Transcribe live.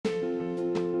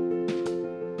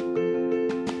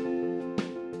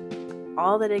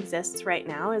all that exists right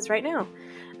now is right now.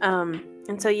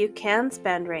 And so you can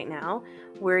spend right now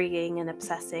worrying and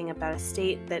obsessing about a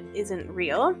state that isn't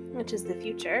real, which is the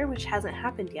future, which hasn't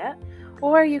happened yet,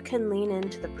 or you can lean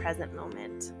into the present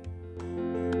moment.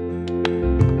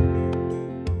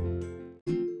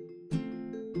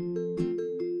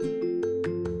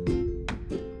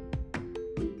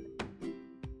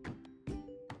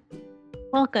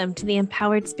 Welcome to the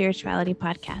Empowered Spirituality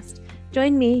Podcast.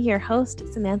 Join me, your host,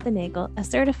 Samantha Nagel, a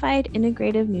certified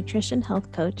integrative nutrition health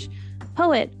coach,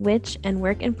 poet, witch, and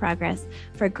work in progress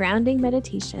for grounding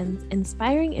meditations,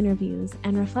 inspiring interviews,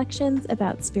 and reflections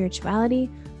about spirituality,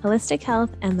 holistic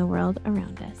health, and the world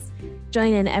around us.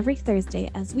 Join in every Thursday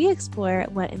as we explore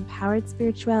what empowered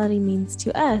spirituality means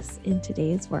to us in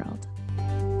today's world.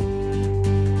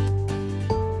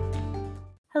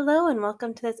 Hello, and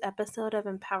welcome to this episode of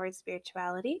Empowered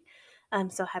Spirituality. I'm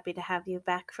so happy to have you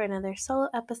back for another solo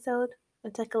episode. I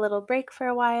took a little break for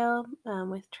a while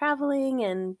with traveling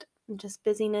and just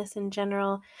busyness in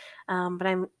general, but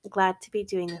I'm glad to be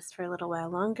doing this for a little while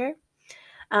longer.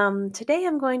 Today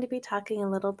I'm going to be talking a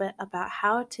little bit about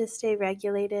how to stay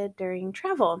regulated during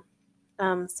travel.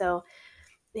 So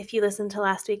if you listened to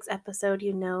last week's episode,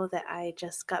 you know that I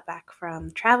just got back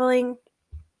from traveling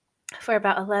for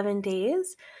about 11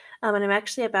 days. And I'm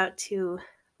actually about to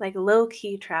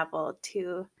low-key travel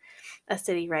to a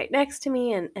city right next to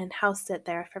me and house sit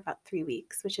there for about 3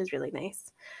 weeks, which is really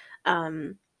nice.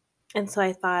 And so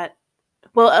I thought,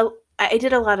 I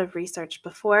did a lot of research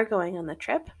before going on the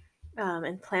trip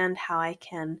and planned how I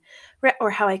can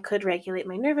how I could regulate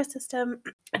my nervous system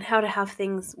and how to have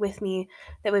things with me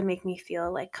that would make me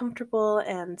feel comfortable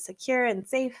and secure and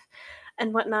safe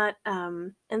and whatnot.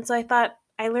 And so I thought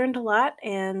I learned a lot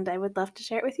and I would love to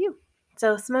share it with you.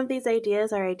 So some of these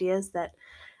ideas are ideas that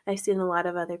I've seen a lot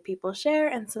of other people share,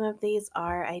 and some of these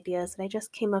are ideas that I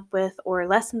just came up with or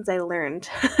lessons I learned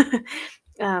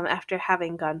after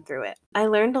having gone through it. I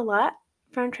learned a lot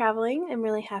from traveling. I'm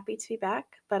really happy to be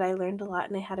back, but I learned a lot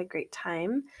and I had a great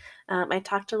time. I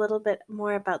talked a little bit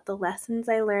more about the lessons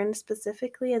I learned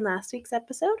specifically in last week's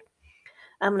episode.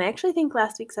 And I actually think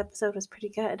last week's episode was pretty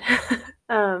good.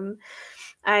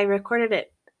 I recorded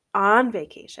it on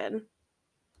vacation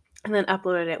and then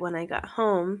uploaded it when I got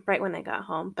home, right when I got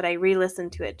home. But I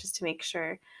re-listened to it just to make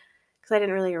sure, because I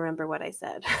didn't really remember what I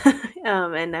said.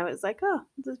 And I was like, oh,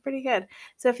 this is pretty good.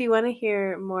 So if you want to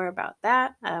hear more about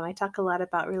that, I talk a lot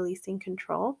about releasing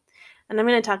control. And I'm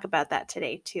going to talk about that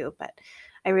today too. But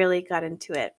I really got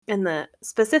into it and the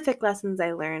specific lessons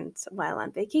I learned while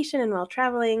on vacation and while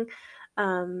traveling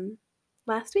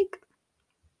last week.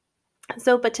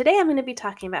 But today I'm going to be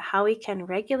talking about how we can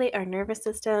regulate our nervous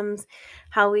systems,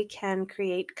 how we can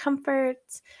create comfort,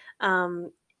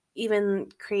 even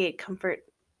create comfort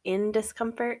in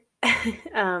discomfort,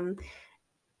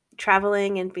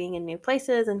 traveling and being in new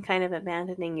places and kind of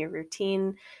abandoning your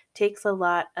routine takes a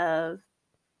lot of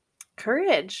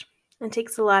courage and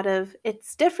takes a lot of,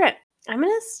 it's different. I'm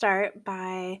going to start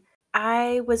by,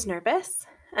 I was nervous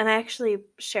and I actually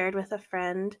shared with a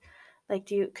friend,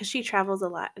 because she travels a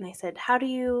lot. And I said, how do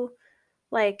you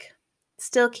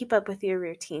still keep up with your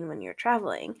routine when you're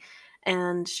traveling?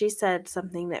 And she said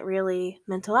something that really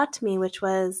meant a lot to me, which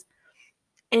was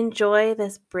enjoy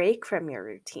this break from your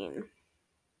routine.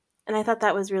 And I thought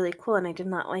that was really cool, and I did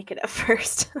not like it at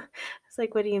first. I was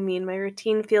like, what do you mean? My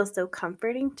routine feels so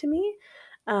comforting to me.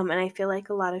 And I feel like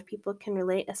a lot of people can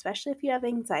relate, especially if you have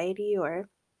anxiety or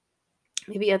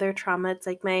maybe other trauma. It's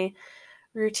like my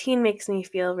routine makes me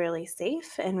feel really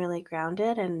safe and really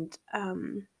grounded, and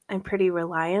I'm pretty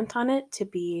reliant on it to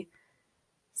be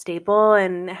stable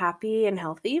and happy and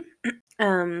healthy.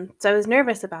 So I was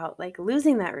nervous about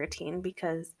losing that routine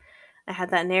because I had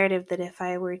that narrative that if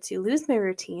I were to lose my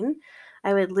routine,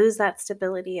 I would lose that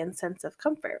stability and sense of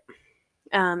comfort.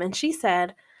 And she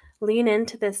said, lean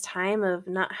into this time of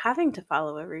not having to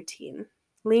follow a routine.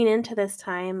 Lean into this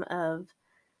time of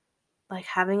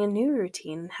having a new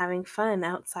routine, having fun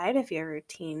outside of your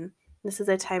routine. This is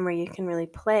a time where you can really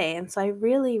play. And so I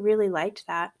really, really liked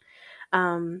that.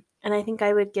 And I think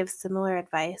I would give similar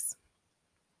advice,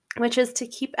 which is to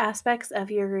keep aspects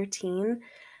of your routine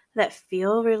that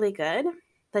feel really good,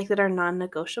 that are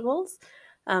non-negotiables.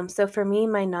 So for me,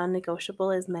 my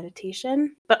non-negotiable is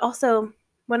meditation, but also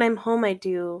when I'm home, I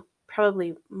do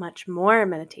probably much more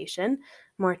meditation,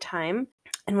 more time.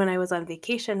 And when I was on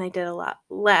vacation, I did a lot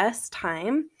less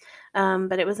time,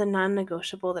 but it was a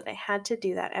non-negotiable that I had to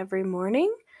do that every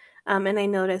morning. And I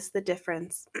noticed the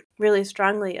difference really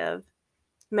strongly of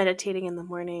meditating in the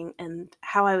morning and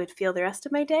how I would feel the rest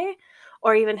of my day,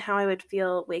 or even how I would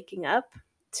feel waking up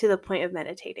to the point of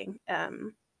meditating.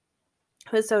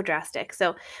 It was so drastic.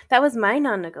 So that was my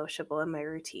non-negotiable in my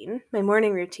routine, my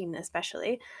morning routine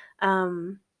especially.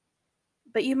 Um,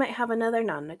 but you might have another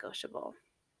non-negotiable.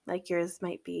 Like yours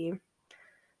might be, I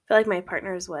feel like my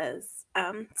partner's was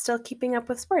still keeping up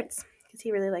with sports because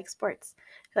he really likes sports.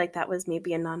 I feel like that was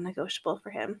maybe a non-negotiable for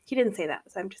him. He didn't say that,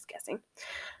 so I'm just guessing.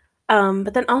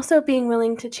 But then also being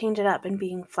willing to change it up and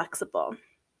being flexible.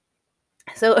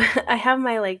 So I have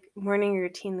my like morning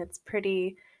routine that's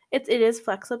pretty, it is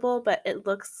flexible, but it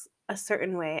looks a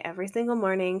certain way every single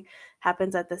morning,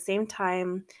 happens at the same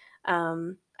time.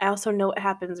 I also know what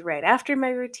happens right after my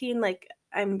routine. Like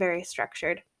I'm very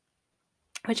structured,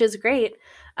 which is great.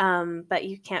 But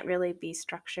you can't really be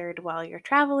structured while you're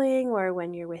traveling or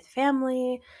when you're with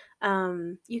family.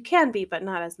 You can be, but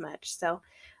not as much. So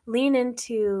lean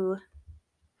into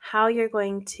how you're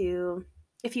going to,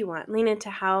 if you want, lean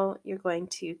into how you're going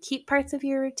to keep parts of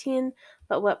your routine,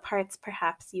 but what parts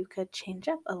perhaps you could change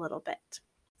up a little bit.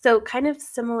 So, kind of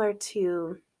similar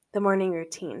to the morning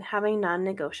routine, having non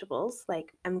negotiables,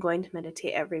 like I'm going to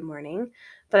meditate every morning,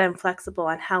 but I'm flexible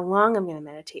on how long I'm going to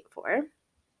meditate for.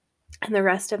 And the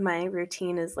rest of my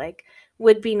routine is like,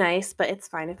 would be nice, but it's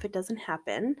fine if it doesn't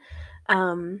happen.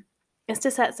 Um, is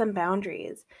to set some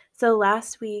boundaries. So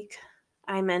last week,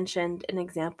 I mentioned an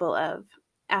example of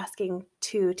asking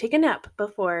to take a nap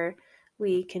before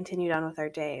we continued on with our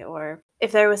day. Or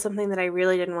if there was something that I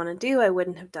really didn't want to do, I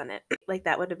wouldn't have done it. Like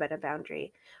that would have been a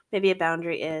boundary. Maybe a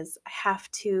boundary is I have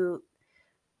to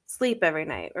sleep every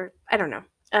night, or I don't know.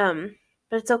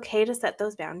 But it's okay to set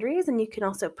those boundaries, and you can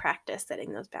also practice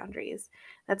setting those boundaries.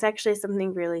 That's actually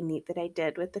something really neat that I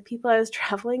did with the people I was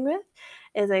traveling with.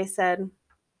 Is I said,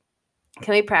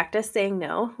 "Can we practice saying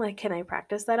no? Like, can I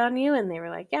practice that on you?" And they were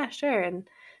like, "Yeah, sure." And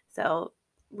so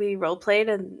we role played,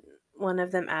 and one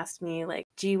of them asked me like,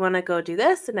 "Do you want to go do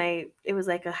this?" And it was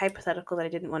like a hypothetical that I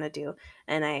didn't want to do,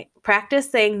 and I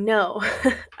practiced saying no,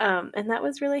 and that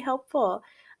was really helpful.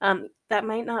 That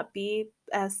might not be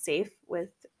as safe with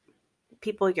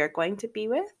people you're going to be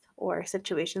with or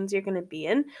situations you're going to be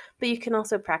in, but you can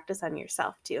also practice on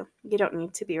yourself too. You don't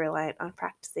need to be reliant on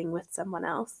practicing with someone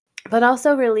else, but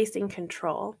also releasing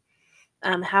control.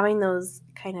 Having those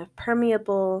kind of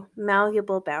permeable,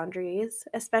 malleable boundaries,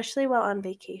 especially while on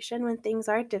vacation when things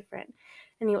are different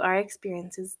and you are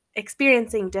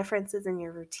experiencing differences in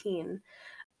your routine.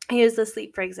 I use the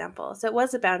sleep, for example. So it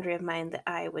was a boundary of mine that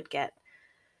I would get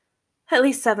at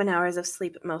least 7 hours of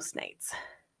sleep most nights.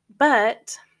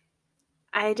 But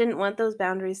I didn't want those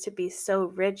boundaries to be so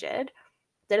rigid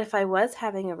that if I was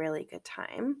having a really good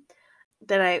time,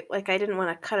 that I didn't want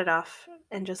to cut it off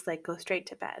and just like go straight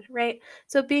to bed, right?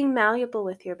 So being malleable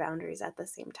with your boundaries at the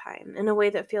same time in a way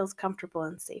that feels comfortable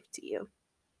and safe to you.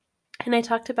 And I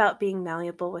talked about being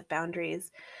malleable with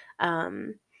boundaries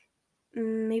um,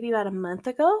 maybe about a month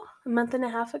and a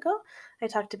half ago. I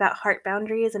talked about heart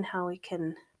boundaries and how we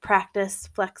can practice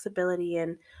flexibility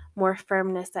and more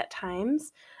firmness at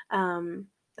times. Um,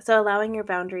 so allowing your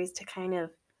boundaries to kind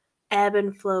of ebb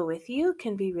and flow with you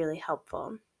can be really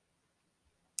helpful.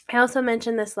 I also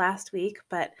mentioned this last week,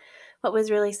 but what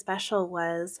was really special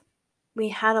was we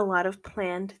had a lot of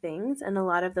planned things, and a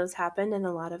lot of those happened, and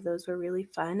a lot of those were really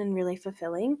fun and really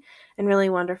fulfilling and really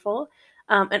wonderful.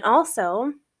 And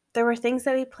also, there were things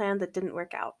that we planned that didn't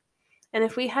work out. And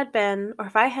if we had been, or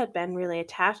if I had been really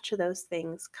attached to those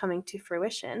things coming to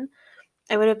fruition,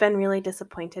 I would have been really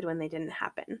disappointed when they didn't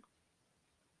happen.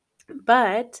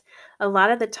 But a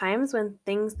lot of the times when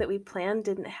things that we planned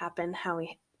didn't happen how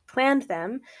we planned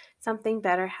them, something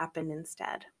better happened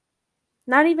instead.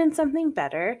 Not even something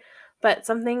better, but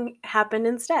something happened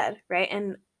instead, right?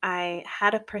 And I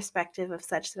had a perspective of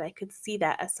such that I could see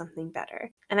that as something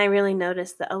better. And I really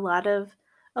noticed that a lot of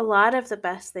the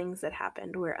best things that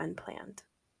happened were unplanned.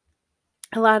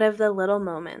 A lot of the little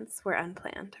moments were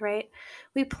unplanned, right?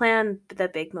 We plan the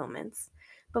big moments,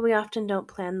 but we often don't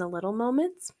plan the little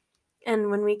moments.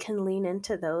 And when we can lean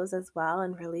into those as well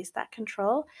and release that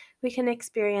control, we can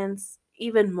experience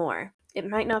even more. It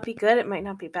might not be good, it might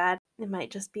not be bad, it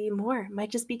might just be more, it might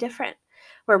just be different.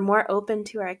 We're more open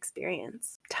to our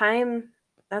experience. Time,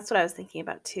 that's what I was thinking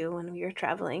about too when we were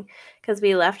traveling, because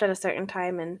we left at a certain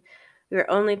time and we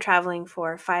were only traveling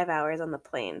for 5 hours on the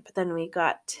plane. But then we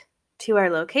got to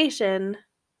our location,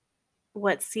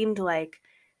 what seemed like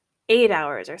 8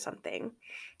 hours or something.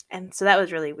 And so that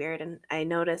was really weird. And I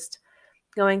noticed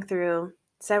going through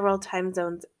several time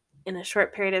zones in a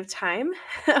short period of time,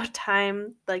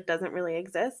 time like doesn't really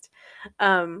exist.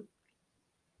 Um,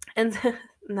 and,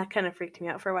 and that kind of freaked me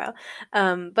out for a while.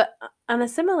 But on a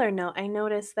similar note, I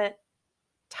noticed that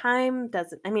time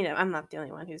doesn't, I mean, I'm not the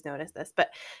only one who's noticed this,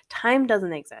 but time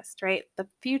doesn't exist, right? The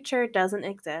future doesn't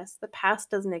exist. The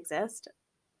past doesn't exist.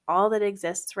 All that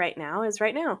exists right now is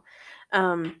right now.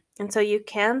 And so you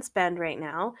can spend right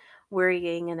now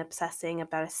worrying and obsessing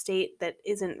about a state that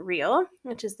isn't real,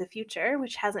 which is the future,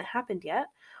 which hasn't happened yet,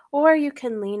 or you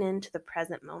can lean into the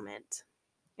present moment.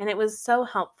 And it was so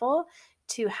helpful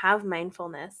to have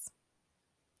mindfulness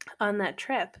on that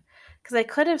trip because I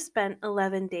could have spent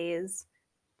 11 days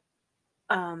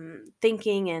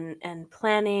thinking and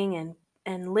planning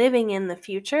and living in the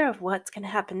future of what's going to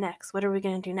happen next. What are we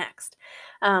going to do next?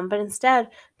 But instead,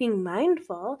 being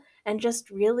mindful and just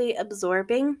really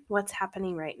absorbing what's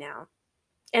happening right now.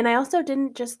 And I also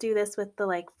didn't just do this with the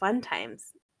like fun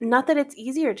times. Not that it's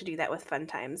easier to do that with fun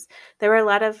times. There were a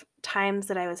lot of times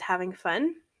that I was having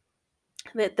fun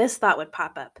that this thought would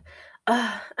pop up.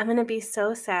 Ugh, I'm going to be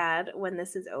so sad when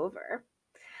this is over.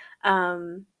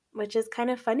 Um, which is kind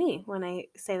of funny when I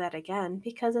say that again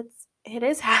because it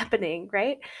is happening,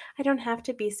 right? I don't have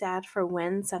to be sad for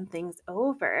when something's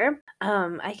over.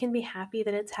 I can be happy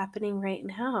that it's happening right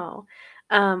now.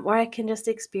 Or I can just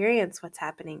experience what's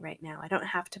happening right now. I don't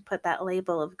have to put that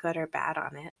label of good or bad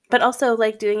on it. But also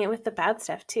like doing it with the bad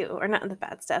stuff too, or not the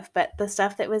bad stuff, but the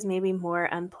stuff that was maybe more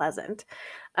unpleasant.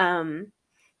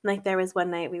 Like there was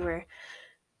one night we were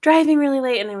driving really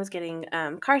late and I was getting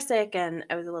car sick and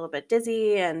I was a little bit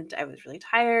dizzy and I was really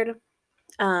tired.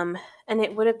 And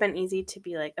it would have been easy to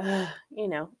be like,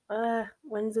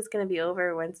 when's this going to be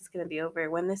over? When's this going to be over?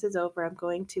 When this is over, I'm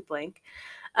going to blank.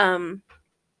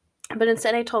 But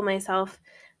instead, I told myself,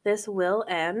 this will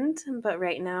end, but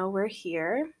right now we're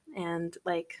here and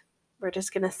like we're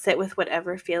just going to sit with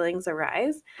whatever feelings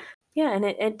arise. Yeah, and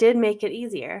it did make it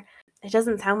easier. It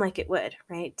doesn't sound like it would,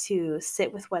 right? To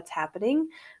sit with what's happening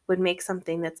would make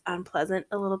something that's unpleasant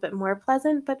a little bit more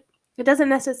pleasant, but it doesn't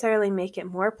necessarily make it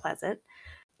more pleasant.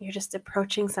 You're just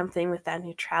approaching something with that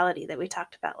neutrality that we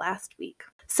talked about last week.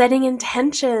 Setting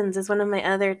intentions is one of my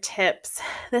other tips.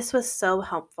 This was so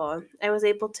helpful. I was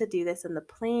able to do this in the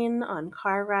plane, on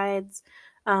car rides,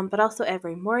 but also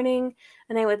every morning.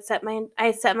 And I set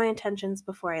my intentions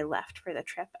before I left for the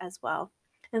trip as well.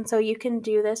 And so you can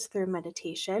do this through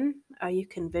meditation, or you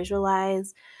can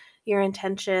visualize your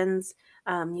intentions.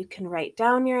 You can write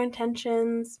down your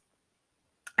intentions.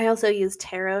 I also use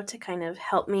tarot to kind of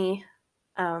help me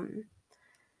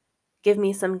give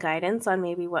me some guidance on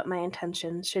maybe what my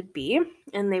intentions should be.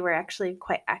 And they were actually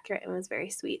quite accurate and was very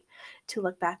sweet to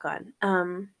look back on.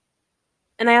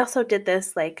 And I also did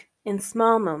this like in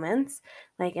small moments,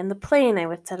 like in the plane, I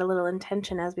would set a little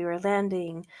intention as we were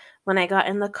landing. When I got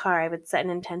in the car, I would set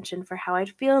an intention for how I'd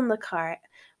feel in the car.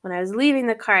 When I was leaving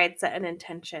the car, I'd set an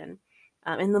intention.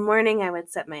 In the morning, I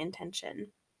would set my intention.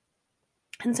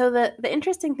 And so the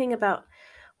interesting thing about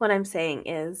what I'm saying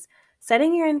is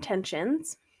setting your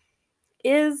intentions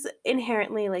is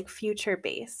inherently like future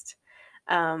based.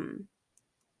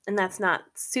 And that's not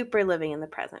super living in the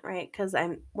present, right? Because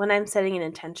when I'm setting an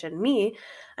intention,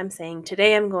 I'm saying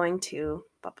today I'm going to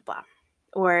blah blah blah.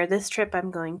 Or this trip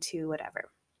I'm going to whatever.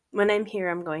 When I'm here,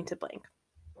 I'm going to blank.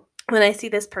 When I see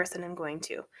this person, I'm going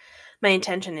to. My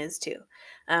intention is to.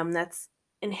 That's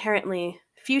inherently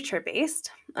future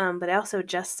based, but I also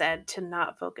just said to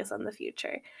not focus on the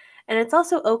future. And it's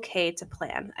also okay to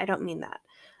plan. I don't mean that.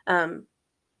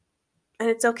 And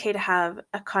it's okay to have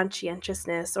a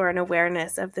conscientiousness or an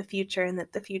awareness of the future and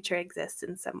that the future exists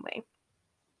in some way.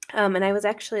 And I was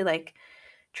actually like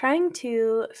trying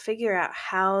to figure out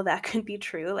how that could be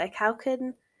true. Like, how could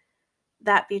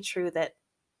that be true that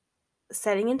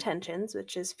setting intentions,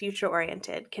 which is future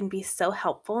oriented, can be so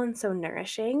helpful and so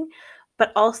nourishing,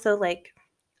 but also like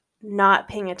not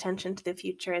paying attention to the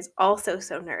future is also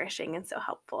so nourishing and so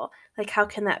helpful. Like, how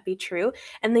can that be true?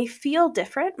 And they feel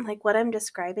different. Like what I'm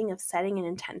describing of setting an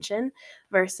intention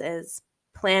versus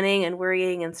planning and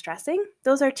worrying and stressing,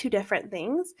 those are two different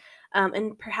things.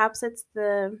 And perhaps it's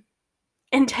the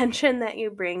intention that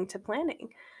you bring to planning.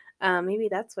 Maybe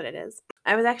that's what it is.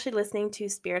 I was actually listening to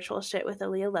Spiritual Shit with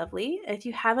Aaliyah Lovely. If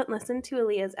you haven't listened to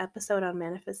Aaliyah's episode on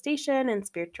manifestation and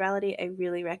spirituality, I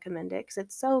really recommend it because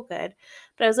it's so good.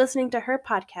 But I was listening to her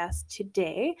podcast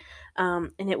today,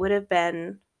 and it would have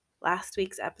been last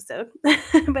week's episode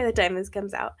by the time this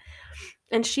comes out.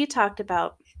 And she talked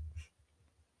about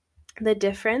the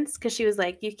difference because she was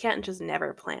like, you can't just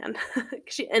never plan.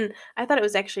 And I thought it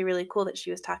was actually really cool that she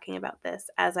was talking about this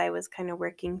as I was kind of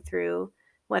working through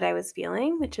what I was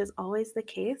feeling, which is always the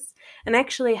case. And I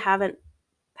actually hadn't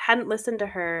listened to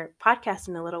her podcast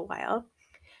in a little while.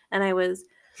 And I was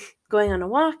going on a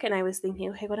walk and I was thinking,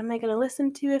 okay, what am I going to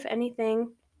listen to, if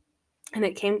anything? And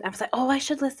I was like, oh, I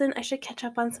should catch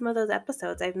up on some of those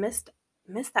episodes. I've missed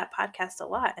that podcast a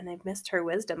lot, and I've missed her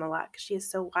wisdom a lot because she is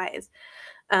so wise.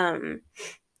 And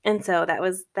so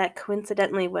that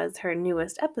coincidentally was her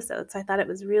newest episode. So I thought it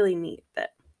was really neat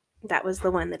that was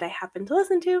the one that I happened to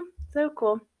listen to. So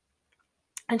cool.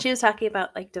 And she was talking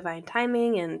about like divine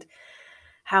timing and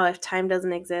how if time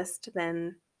doesn't exist,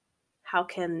 then how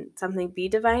can something be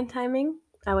divine timing?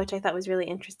 Which I thought was really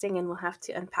interesting, and we'll have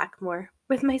to unpack more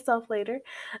with myself later.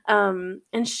 And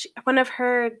one of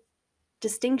her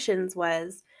distinctions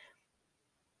was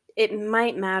it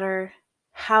might matter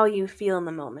how you feel in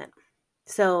the moment.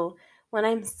 So when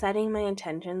I'm setting my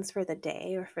intentions for the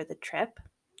day or for the trip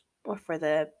or for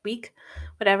the week,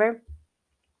 whatever,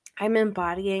 I'm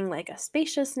embodying like a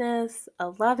spaciousness, a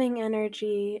loving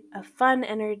energy, a fun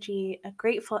energy, a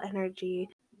grateful energy.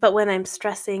 But when I'm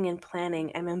stressing and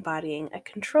planning, I'm embodying a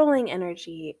controlling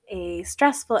energy, a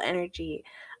stressful energy,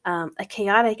 a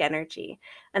chaotic energy.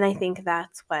 And I think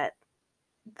that's what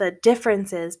the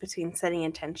difference is between setting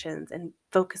intentions and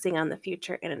focusing on the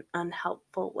future in an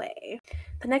unhelpful way.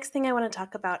 The next thing I want to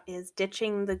talk about is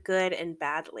ditching the good and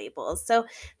bad labels. So,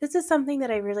 this is something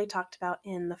that I really talked about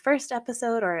in the first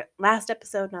episode or last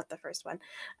episode, not the first one.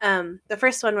 The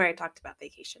first one where I talked about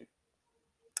vacation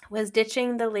was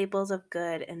ditching the labels of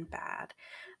good and bad.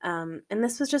 And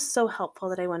this was just so helpful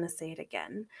that I want to say it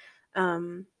again.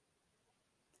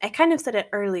 I kind of said it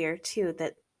earlier too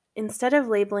that instead of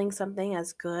labeling something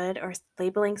as good or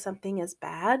labeling something as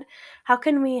bad, how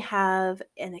can we have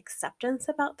an acceptance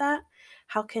about that?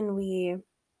 How can we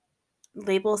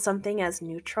label something as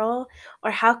neutral?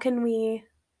 Or how can we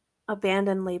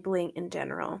abandon labeling in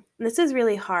general? And this is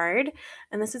really hard.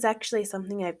 And this is actually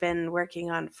something I've been working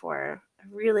on for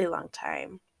a really long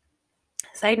time.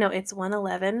 Side note, it's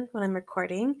 1:11 when I'm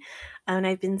recording, and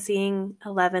I've been seeing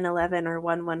 11:11 or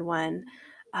 1:11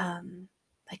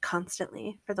 like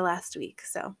constantly for the last week.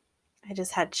 So I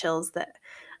just had chills that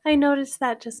I noticed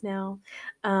that just now.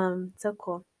 So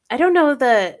cool. I don't know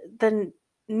the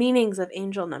meanings of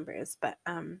angel numbers, but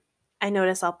I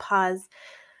notice I'll pause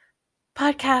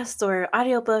podcasts or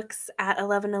audiobooks at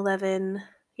 11:11.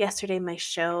 Yesterday, my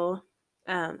show,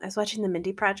 I was watching the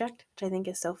Mindy Project, which I think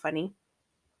is so funny.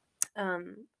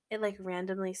 It like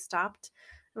randomly stopped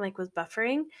and like was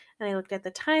buffering, and I looked at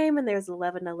the time and there's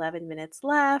 11 minutes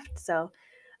left. So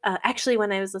actually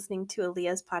when I was listening to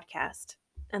Aaliyah's podcast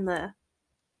and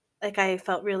I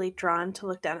felt really drawn to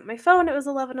look down at my phone, it was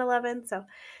 11:11. So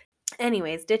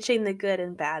anyways, ditching the good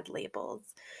and bad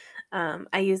labels.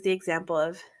 I use the example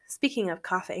of, speaking of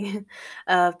coughing,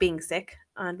 of being sick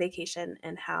on vacation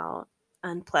and how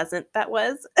unpleasant that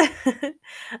was.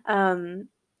 um,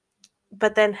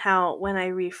 but then how when I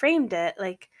reframed it,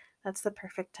 like that's the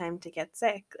perfect time to get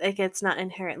sick. Like it's not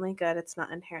inherently good, it's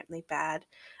not inherently bad.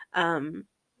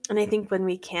 And I think when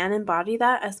we can embody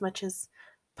that as much as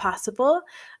possible,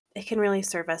 it can really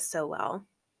serve us so well.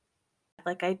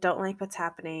 Like I don't like what's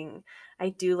happening. I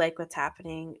do like what's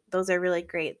happening. Those are really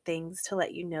great things to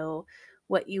let you know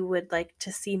what you would like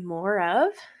to see more of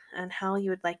and how you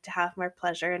would like to have more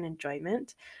pleasure and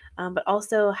enjoyment. But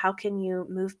also, how can you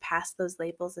move past those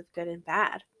labels of good and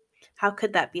bad? How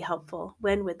could that be helpful?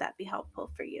 When would that be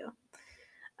helpful for you?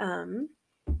 Um,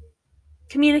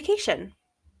 Communication.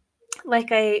 Like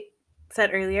I said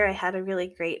earlier, I had a really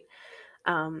great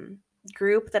um,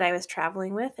 group that I was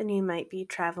traveling with, and you might be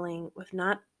traveling with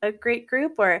not a great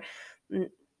group or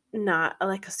not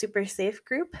like a super safe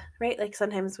group, right? Like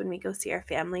sometimes when we go see our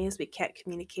families, we can't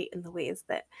communicate in the ways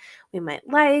that we might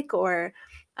like, or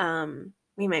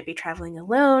we might be traveling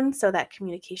alone. So that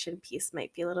communication piece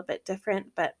might be a little bit different.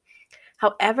 But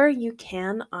however, you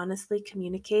can honestly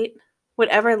communicate,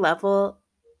 whatever level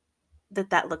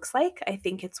that looks like, I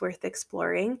think it's worth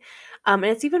exploring. And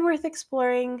it's even worth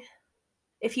exploring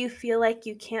if you feel like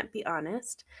you can't be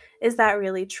honest. Is that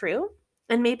really true?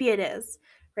 And maybe it is,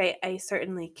 right? I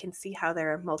certainly can see how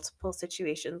there are multiple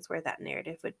situations where that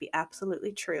narrative would be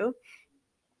absolutely true.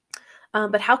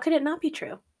 But how could it not be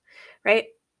true, right?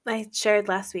 I shared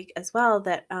last week as well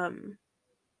that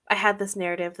I had this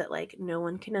narrative that like no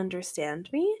one can understand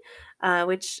me,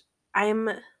 which I'm.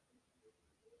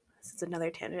 This is another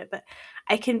tangent, but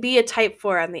I can be a type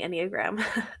 4 on the Enneagram.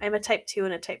 I'm a type 2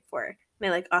 and a type 4, and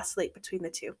I like oscillate between the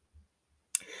two.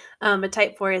 But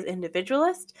type 4 is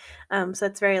individualist. So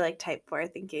it's very like type 4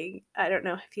 thinking. I don't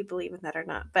know if you believe in that or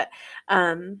not, but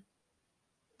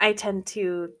I tend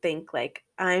to think like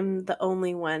I'm the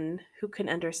only one who can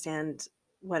understand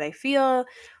what I feel,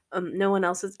 No one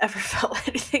else has ever felt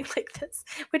anything like this,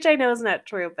 which I know is not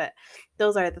true, but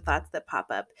those are the thoughts that pop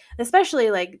up. Especially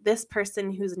like this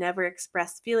person who's never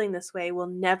expressed feeling this way will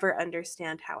never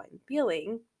understand how I'm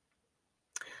feeling.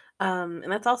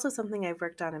 And that's also something I've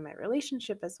worked on in my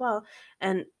relationship as well.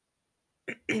 And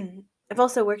I've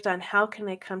also worked on how can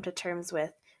I come to terms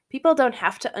with people don't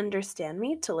have to understand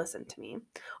me to listen to me,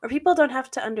 or people don't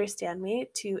have to understand me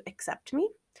to accept me.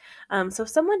 So if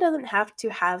someone doesn't have to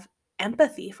have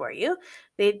empathy for you,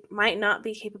 they might not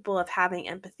be capable of having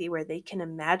empathy where they can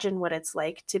imagine what it's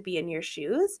like to be in your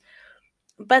shoes,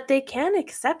 but they can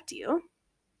accept you.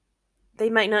 They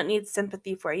might not need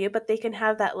sympathy for you, but they can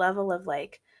have that level of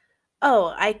like,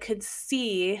 oh, I could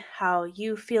see how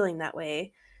you feeling that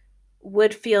way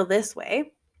would feel this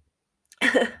way.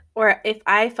 Or if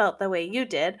I felt the way you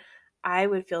did, I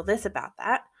would feel this about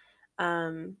that.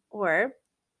 Or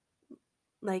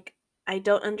like, I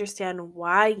don't understand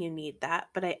why you need that,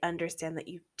 but I understand that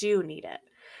you do need it.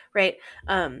 Right.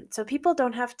 So people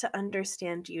don't have to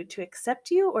understand you to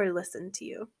accept you or listen to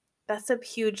you. That's a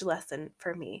huge lesson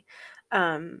for me.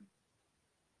 Um,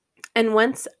 and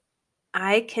once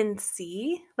I can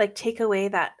see, like, take away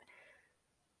that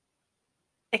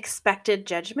expected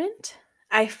judgment,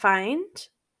 I find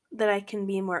that I can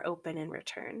be more open in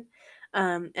return.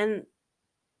 And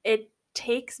it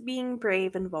takes being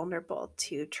brave and vulnerable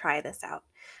to try this out,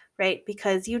 right?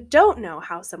 Because you don't know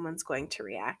how someone's going to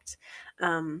react.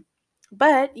 Um,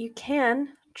 but you can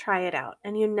try it out,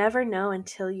 and you never know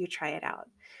until you try it out,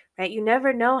 right? You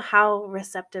never know how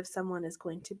receptive someone is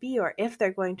going to be or if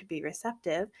they're going to be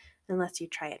receptive unless you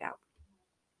try it out.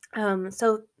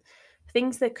 So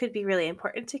things that could be really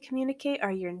important to communicate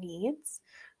are your needs,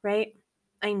 right?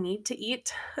 I need to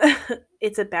eat.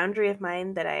 It's a boundary of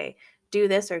mine that I do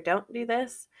this or don't do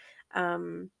this.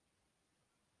 Um,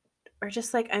 or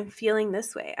just like, I'm feeling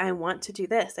this way. I want to do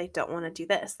this. I don't want to do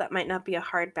this. That might not be a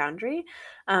hard boundary,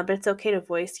 but it's okay to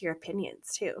voice your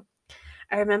opinions too.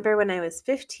 I remember when I was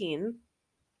 15,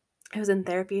 I was in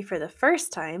therapy for the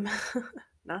first time,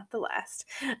 not the last.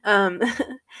 Um,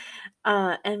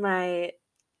 and my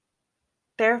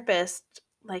therapist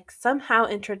like somehow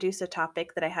introduced a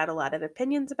topic that I had a lot of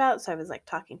opinions about. So I was like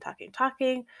talking,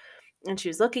 and she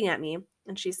was looking at me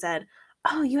and she said,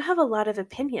 "Oh, you have a lot of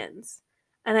opinions."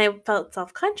 And I felt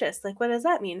self-conscious. Like, what does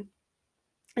that mean?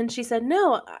 And she said,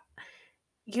 "No,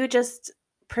 you just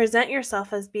present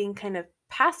yourself as being kind of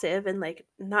passive and like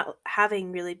not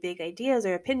having really big ideas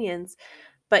or opinions,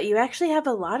 but you actually have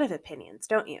a lot of opinions,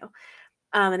 don't you?"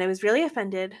 And I was really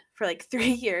offended for like 3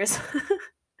 years.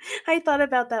 I thought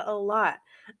about that a lot.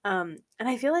 And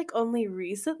I feel like only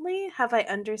recently have I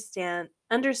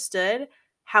understood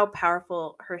how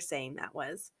powerful her saying that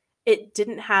was. It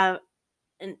didn't have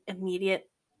an immediate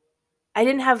I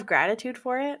didn't have gratitude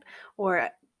for it or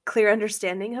a clear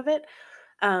understanding of it.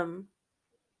 Um,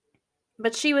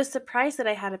 but she was surprised that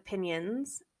I had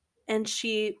opinions, and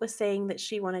she was saying that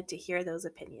she wanted to hear those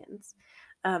opinions.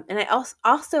 And I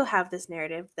also have this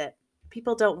narrative that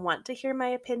people don't want to hear my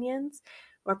opinions,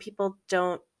 or people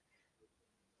don't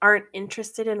aren't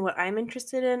interested in what I'm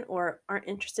interested in, or aren't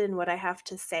interested in what I have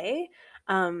to say.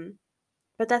 Um,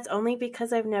 but that's only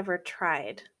because I've never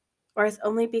tried, or it's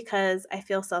only because I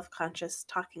feel self conscious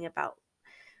talking about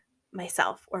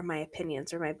myself or my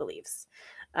opinions or my beliefs.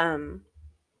 Um,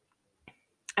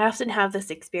 I often have this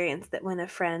experience that when a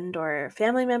friend or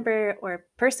family member or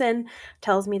person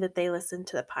tells me that they listen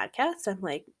to the podcast, I'm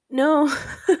like, no,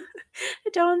 I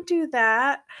don't do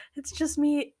that. It's just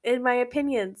me and my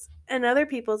opinions and other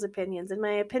people's opinions and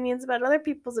my opinions about other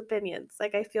people's opinions.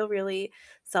 Like, I feel really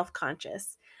self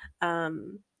conscious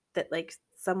that, like,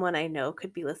 someone I know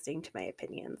could be listening to my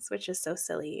opinions, which is so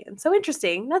silly and so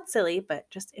interesting. Not silly, but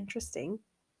just interesting.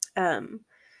 Um,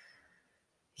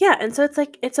 yeah, and so it's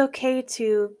like it's okay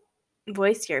to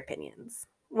voice your opinions.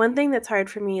 One thing that's hard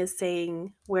for me is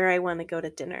saying where I want to go to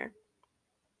dinner.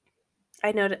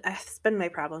 I know that that's been my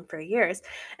problem for years.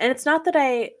 And it's not that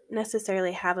I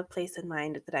necessarily have a place in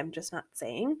mind that I'm just not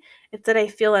saying. It's that I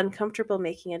feel uncomfortable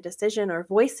making a decision or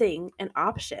voicing an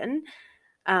option.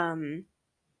 Um,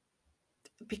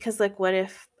 because like what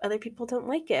if other people don't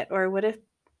like it? Or what if,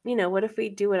 what if we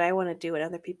do what I want to do and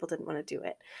other people didn't want to do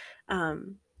it?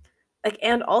 Um, Like,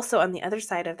 and also on the other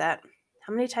side of that,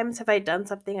 how many times have I done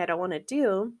something I don't want to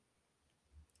do,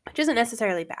 which isn't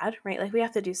necessarily bad, right? Like, we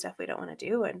have to do stuff we don't want to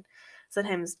do, and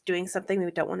sometimes doing something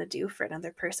we don't want to do for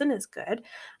another person is good.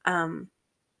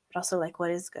 But also, like,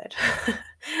 what is good?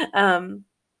 um,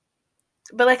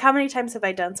 but like, how many times have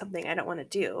I done something I don't want to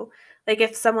do? Like,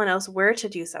 if someone else were to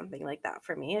do something like that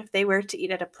for me, if they were to eat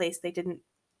at a place they didn't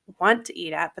want to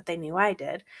eat at, but they knew I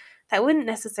did, that wouldn't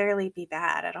necessarily be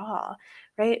bad at all,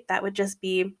 right? That would just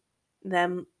be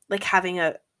them like having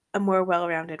a more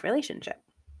well-rounded relationship.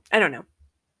 I don't know.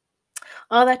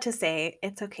 All that to say,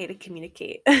 it's okay to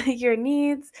communicate your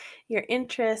needs, your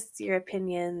interests, your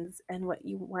opinions, and what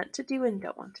you want to do and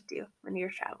don't want to do when you're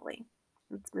traveling.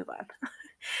 Let's move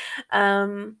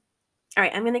on. All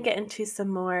right, I'm going to get into some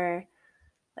more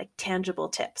like tangible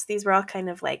tips. These were all kind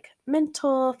of like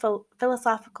mental,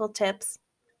 philosophical tips.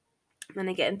 I'm going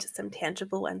to get into some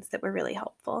tangible ones that were really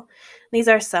helpful. These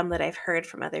are some that I've heard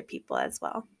from other people as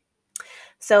well.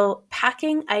 So,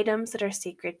 packing items that are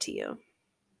sacred to you.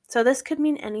 So this could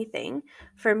mean anything.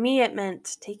 For me, it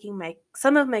meant taking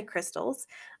some of my crystals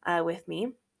with me,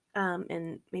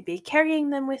 and maybe carrying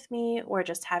them with me or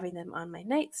just having them on my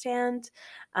nightstand.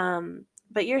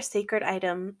 But your sacred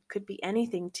item could be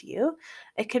anything to you.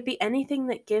 It could be anything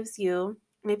that gives you,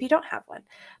 maybe you don't have one,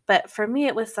 but for me,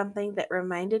 it was something that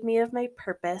reminded me of my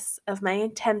purpose, of my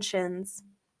intentions.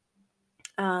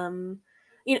 Um,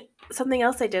 Something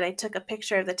else I did, I took a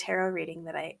picture of the tarot reading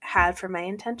that I had for my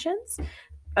intentions,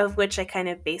 of which I kind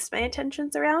of based my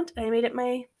intentions around, and I made it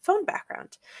my phone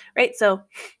background, right? So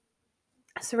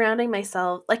surrounding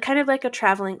myself, like kind of like a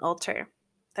traveling altar.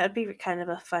 That would be kind of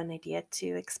a fun idea to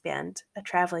expand a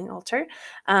traveling altar.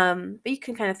 But you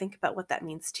can kind of think about what that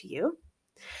means to you.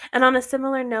 And on a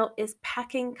similar note is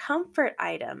packing comfort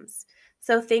items.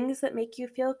 So things that make you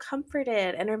feel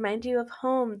comforted and remind you of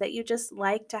home that you just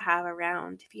like to have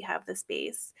around if you have the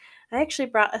space. I actually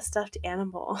brought a stuffed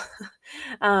animal.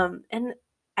 And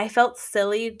I felt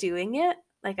silly doing it.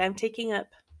 Like I'm taking up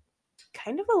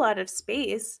kind of a lot of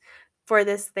space for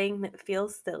this thing that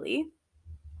feels silly.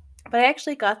 But I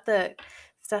actually got the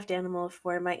stuffed animal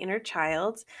for my inner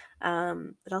child.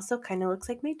 It also kind of looks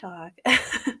like my dog.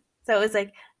 So it was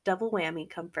like double whammy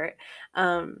comfort.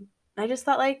 I just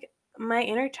thought like my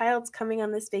inner child's coming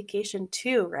on this vacation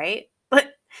too, right?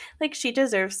 Like she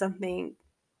deserves something.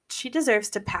 She deserves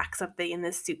to pack something in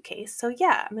this suitcase. So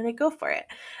yeah, I'm gonna go for it.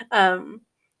 Um,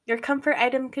 your comfort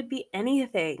item could be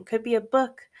anything. Could be a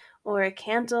book or a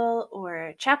candle or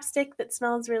a chapstick that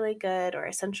smells really good or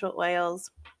essential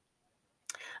oils.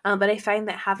 But I find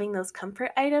that having those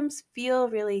comfort items feel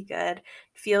really good,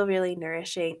 feel really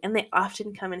nourishing, and they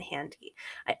often come in handy.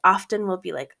 I often will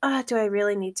be like, oh, do I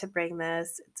really need to bring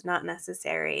this? It's not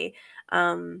necessary.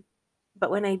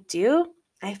 But when I do,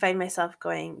 I find myself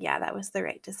going, yeah, that was the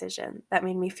right decision. That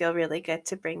made me feel really good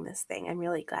to bring this thing. I'm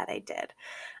really glad I did.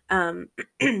 Um,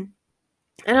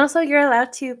 And also, you're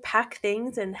allowed to pack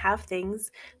things and have things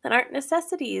that aren't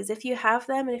necessities. If you have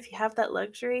them and if you have that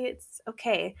luxury, it's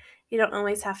okay. You don't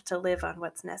always have to live on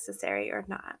what's necessary or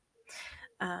not.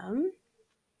 Um,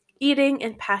 Eating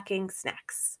and packing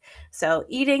snacks. So,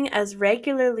 eating as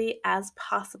regularly as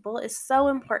possible is so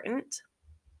important.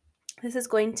 This is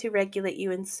going to regulate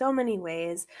you in so many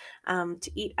ways,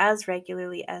 to eat as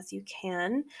regularly as you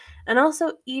can. And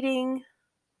also, eating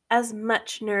as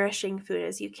much nourishing food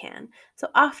as you can. So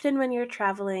often when you're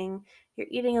traveling, you're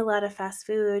eating a lot of fast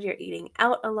food, you're eating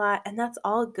out a lot, and that's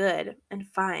all good and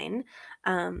fine.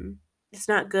 Um, it's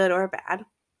not good or bad.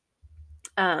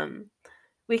 Um,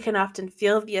 we can often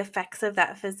feel the effects of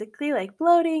that physically, like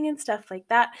bloating and stuff like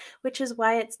that, which is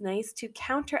why it's nice to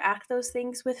counteract those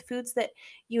things with foods that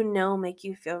you know make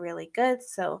you feel really good.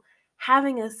 So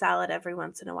having a salad every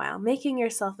once in a while, making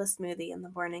yourself a smoothie in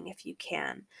the morning if you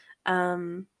can.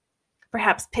 Um,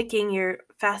 Perhaps picking your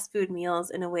fast food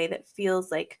meals in a way that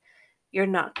feels like you're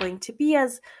not going to be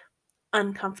as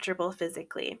uncomfortable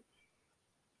physically.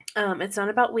 It's not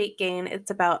about weight gain, it's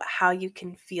about how you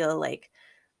can feel like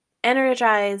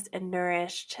energized and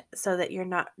nourished so that you're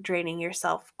not draining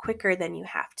yourself quicker than you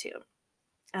have to.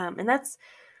 And that's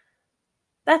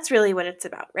really what it's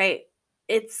about, right?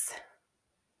 It's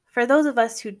for those of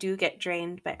us who do get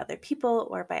drained by other people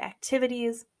or by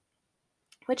activities,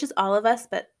 which is all of us,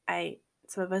 but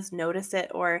some of us notice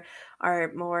it or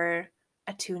are more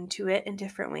attuned to it in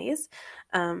different ways.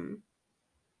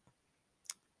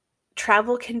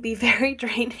 Travel can be very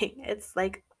draining. It's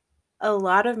like a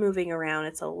lot of moving around,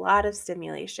 it's a lot of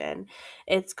stimulation.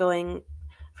 It's going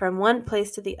from one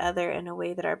place to the other in a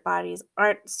way that our bodies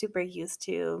aren't super used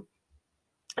to.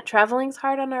 Traveling's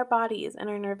hard on our bodies and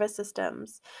our nervous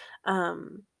systems.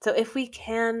 So if we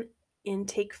can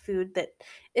intake food that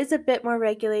is a bit more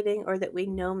regulating or that we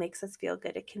know makes us feel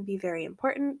good, it can be very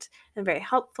important and very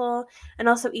helpful. And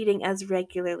also eating as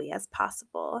regularly as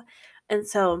possible. And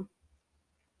so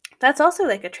that's also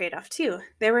like a trade-off too.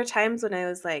 There were times when I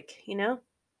was like,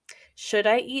 should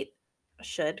I eat?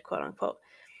 Should, quote unquote.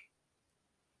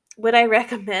 Would I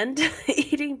recommend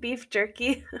eating beef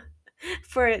jerky?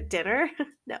 for dinner.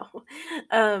 No,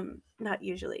 not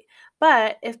usually.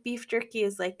 But if beef jerky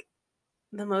is like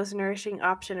the most nourishing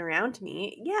option around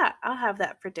me, yeah, I'll have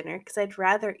that for dinner because I'd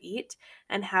rather eat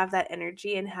and have that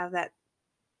energy and have that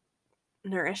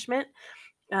nourishment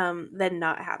than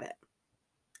not have it.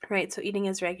 Right, so eating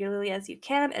as regularly as you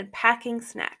can and packing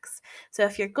snacks. So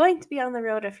if you're going to be on the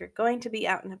road, if you're going to be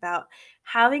out and about,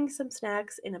 having some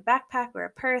snacks in a backpack or a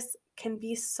purse can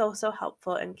be so so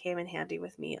helpful and came in handy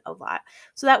with me a lot.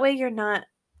 So that way you're not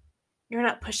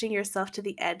pushing yourself to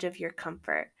the edge of your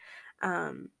comfort.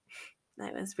 Um,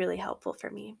 that was really helpful for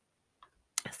me.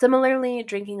 Similarly,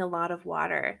 drinking a lot of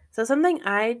water. So, something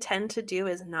I tend to do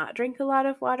is not drink a lot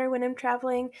of water when I'm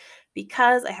traveling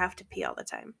because I have to pee all the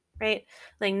time, right?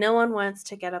 Like, no one wants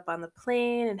to get up on the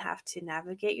plane and have to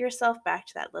navigate yourself back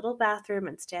to that little bathroom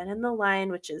and stand in the line,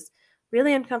 which is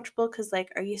really uncomfortable because,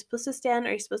 like, are you supposed to stand?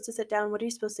 Are you supposed to sit down? What are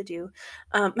you supposed to do?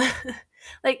 Um,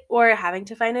 like, or having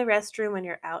to find a restroom when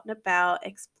you're out and about,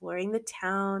 exploring the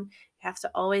town. You have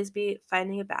to always be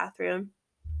finding a bathroom.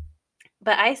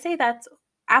 But I say that's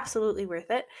absolutely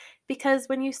worth it because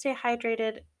when you stay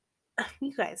hydrated,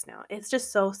 you guys know, it's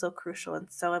just so, so crucial and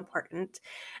so important.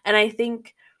 And I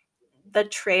think the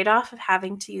trade off of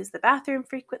having to use the bathroom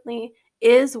frequently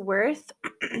is worth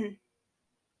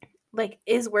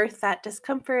is worth that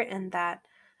discomfort and that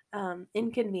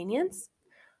inconvenience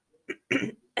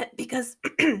because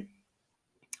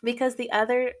because the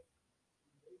other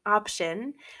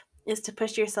option is to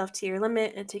push yourself to your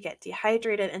limit and to get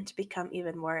dehydrated and to become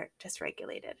even more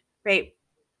dysregulated, right?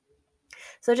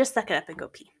 So just suck it up and go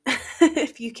pee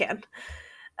if you can.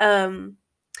 Um,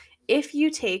 if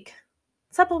you take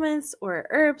supplements or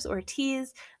herbs or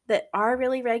teas that are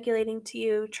really regulating to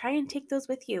you, try and take those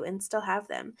with you and still have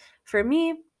them. For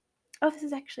me, oh, this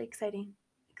is actually exciting.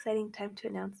 Exciting time to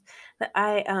announce that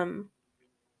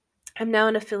I'm now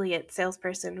an affiliate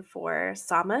salesperson for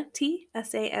Sama Tea,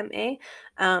 SAMA.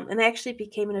 And I actually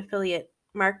became an affiliate,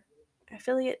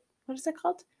 what is it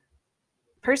called?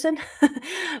 Person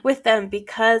with them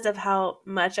because of how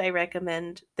much I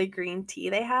recommend the green tea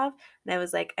they have. And I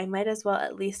was like, I might as well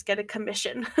at least get a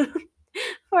commission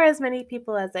for as many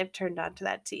people as I've turned on to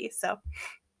that tea. So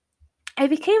I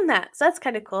became that. So that's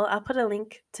kind of cool. I'll put a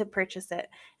link to purchase it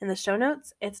in the show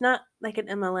notes. It's not like an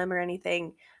MLM or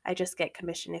anything. I just get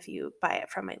commission if you buy it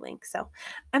from my link. So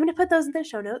I'm going to put those in the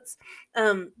show notes.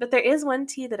 But there is one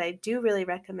tea that I do really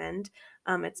recommend.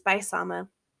 It's by Sama.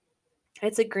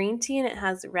 It's a green tea and it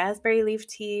has raspberry leaf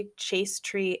tea, chase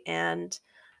tree, and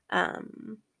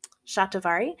um,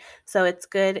 shatavari. So it's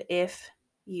good if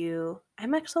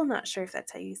I'm actually not sure if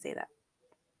that's how you say that.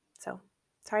 So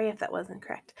sorry if that wasn't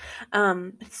correct.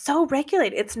 It's so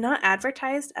regulated. It's not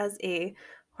advertised as a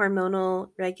hormonal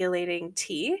regulating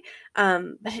tea,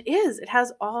 but it is. It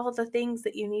has all the things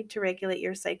that you need to regulate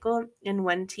your cycle in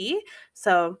one tea.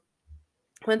 So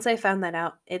once I found that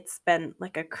out, it's been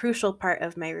like a crucial part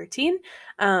of my routine.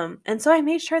 And so I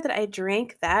made sure that I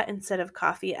drank that instead of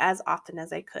coffee as often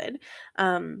as I could,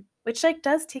 which like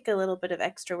does take a little bit of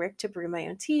extra work to brew my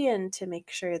own tea and to make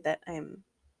sure that I'm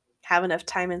have enough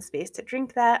time and space to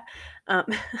drink that, um,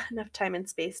 enough time and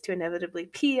space to inevitably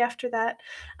pee after that.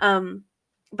 Um,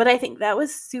 but I think that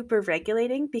was super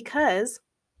regulating because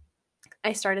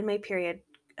I started my period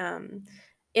um,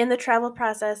 in the travel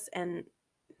process and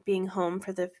being home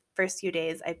for the first few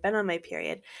days. I've been on my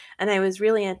period, and I was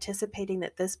really anticipating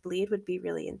that this bleed would be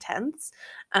really intense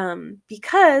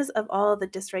because of all the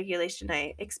dysregulation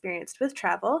I experienced with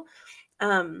travel.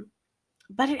 Um,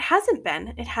 but it hasn't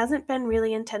been. It hasn't been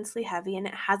really intensely heavy, and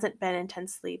it hasn't been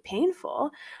intensely painful.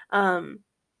 Um,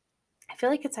 I feel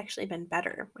like it's actually been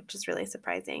better, which is really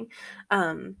surprising.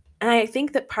 And I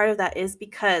think that part of that is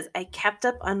because I kept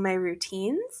up on my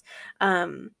routines,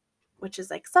 which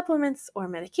is like supplements or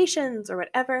medications or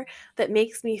whatever that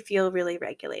makes me feel really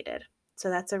regulated. So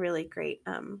that's a really great,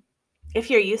 if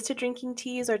you're used to drinking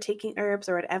teas or taking herbs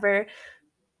or whatever,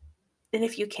 and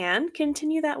if you can,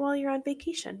 continue that while you're on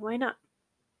vacation. Why not?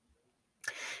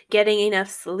 Getting enough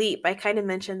sleep. I kind of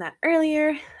mentioned that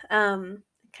earlier.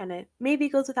 Kind of maybe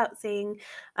goes without saying,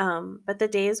 but the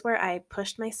days where I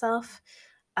pushed myself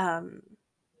um,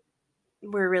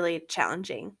 were really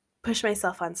challenging. Push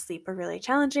myself on sleep were really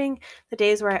challenging. The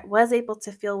days where I was able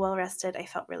to feel well rested, I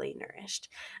felt really nourished.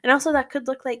 And also, that could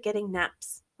look like getting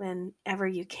naps whenever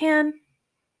you can.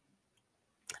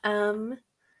 Um,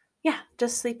 yeah,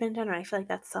 just sleep in general. I feel like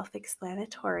that's self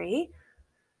explanatory.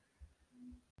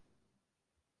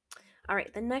 All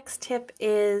right, the next tip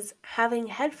is having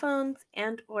headphones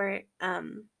and or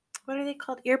what are they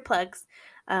called? Earplugs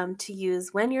to use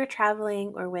when you're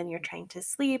traveling or when you're trying to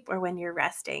sleep or when you're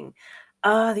resting.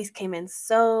 Oh, these came in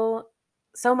so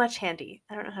so much handy.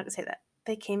 I don't know how to say that.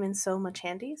 They came in so much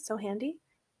handy, so handy.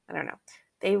 I don't know.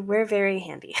 They were very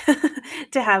handy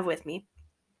to have with me.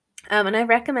 And I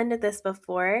recommended this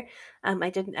before. I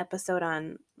did an episode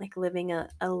on like living a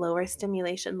lower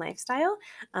stimulation lifestyle,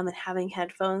 and having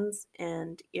headphones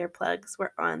and earplugs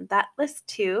were on that list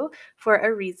too for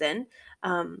a reason.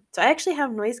 So I actually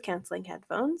have noise canceling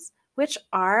headphones, which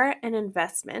are an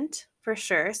investment for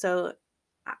sure. So,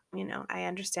 I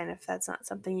understand if that's not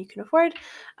something you can afford.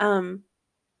 Um,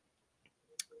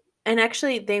 and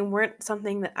actually, they weren't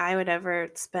something that I would ever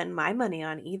spend my money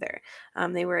on either.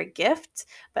 They were a gift,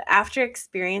 but after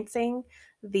experiencing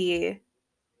the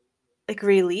like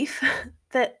relief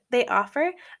that they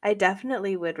offer, I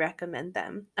definitely would recommend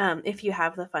them. If you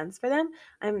have the funds for them.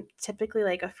 I'm typically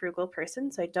like a frugal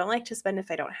person, so I don't like to spend if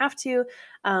I don't have to.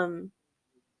 Um,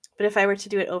 but if I were to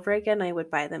do it over again, I would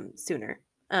buy them sooner.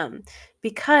 Um,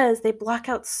 because they block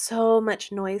out so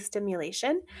much noise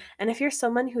stimulation. And if you're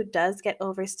someone who does get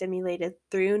overstimulated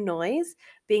through noise,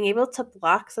 being able to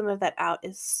block some of that out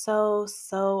is so,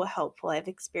 so helpful. I've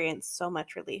experienced so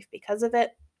much relief because of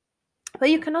it. But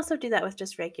you can also do that with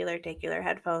just regular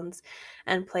headphones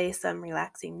and play some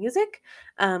relaxing music.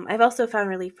 I've also found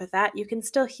relief with that. You can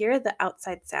still hear the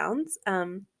outside sounds,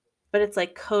 but it's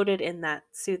like coated in that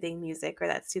soothing music or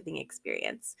that soothing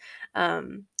experience.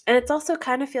 And it's also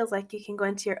kind of feels like you can go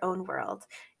into your own world,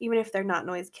 even if they're not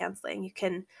noise canceling. You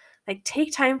can like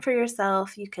take time for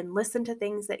yourself. You can listen to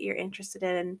things that you're interested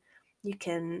in. You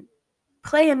can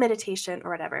play a meditation or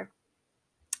whatever.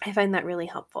 I find that really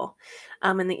helpful.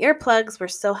 And the earplugs were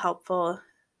so helpful,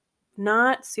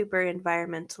 not super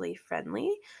environmentally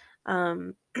friendly.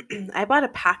 Um, I bought a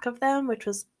pack of them, which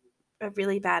was a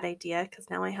really bad idea because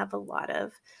now I have a lot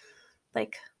of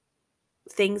like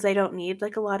things I don't need,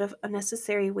 like a lot of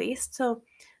unnecessary waste. So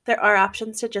there are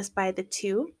options to just buy the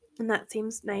two, and that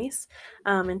seems nice.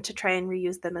 And to try and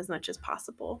reuse them as much as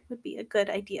possible would be a good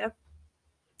idea.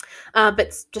 But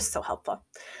it's just so helpful.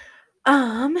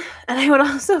 And I would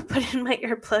also put in my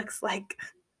earplugs like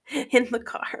in the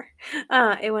car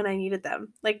and when I needed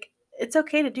them. Like it's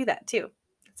okay to do that too.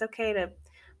 It's okay to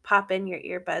pop in your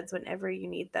earbuds whenever you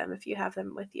need them if you have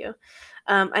them with you.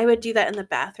 I would do that in the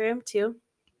bathroom too.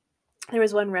 There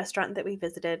was one restaurant that we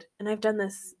visited, and I've done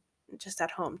this just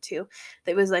at home too.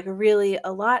 That was like really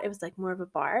a lot. It was like more of a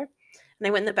bar, and I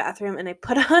went in the bathroom and I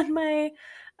put on my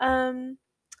um,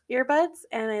 earbuds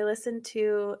and I listened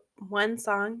to one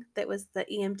song that was the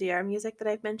EMDR music that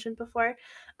I've mentioned before,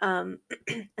 um,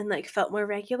 and like felt more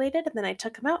regulated. And then I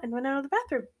took them out and went out of the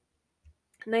bathroom.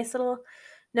 Nice little.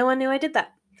 No one knew I did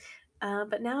that,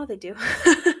 but now they do.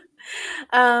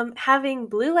 Having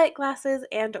blue light glasses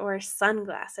and or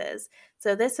sunglasses.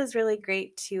 So this is really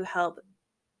great to help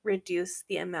reduce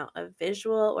the amount of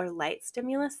visual or light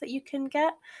stimulus that you can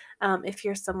get. If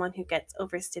you're someone who gets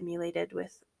overstimulated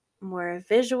with more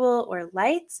visual or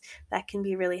lights, that can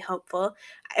be really helpful.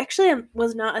 I actually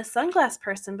was not a sunglass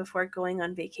person before going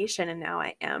on vacation, and now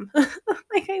I am.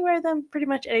 Like I wear them pretty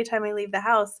much anytime I leave the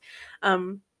house,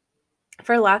 um,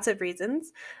 for lots of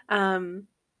reasons. Um,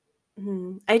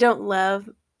 I don't love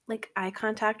like eye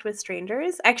contact with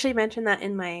strangers. I actually mentioned that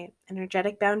in my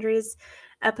energetic boundaries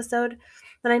episode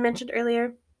that I mentioned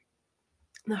earlier,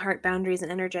 the heart boundaries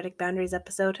and energetic boundaries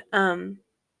episode.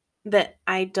 That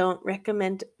I don't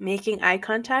recommend making eye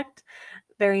contact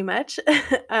very much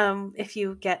if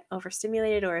you get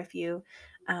overstimulated or if you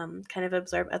kind of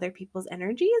absorb other people's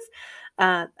energies.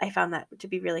 I found that to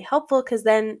be really helpful because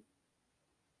then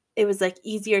it was like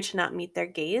easier to not meet their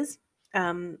gaze.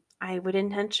 I would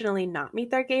intentionally not meet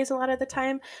their gaze a lot of the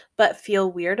time, but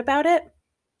feel weird about it.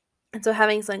 And so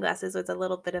having sunglasses was a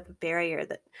little bit of a barrier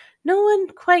that no one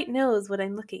quite knows what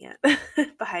I'm looking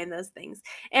at behind those things.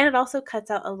 And it also cuts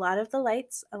out a lot of the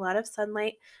lights, a lot of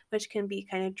sunlight, which can be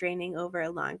kind of draining over a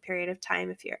long period of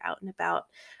time if you're out and about.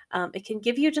 It can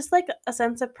give you just like a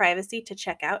sense of privacy to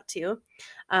check out too.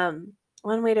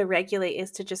 One way to regulate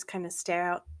is to just kind of stare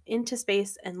out into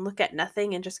space and look at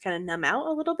nothing and just kind of numb out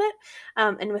a little bit.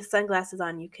 And with sunglasses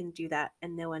on, you can do that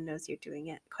and no one knows you're doing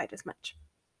it quite as much.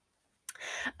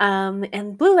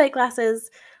 And blue light glasses,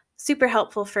 super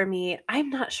helpful for me. I'm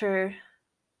not sure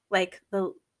like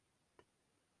the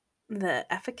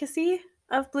efficacy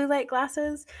of blue light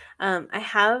glasses. I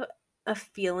have a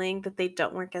feeling that they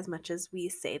don't work as much as we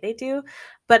say they do,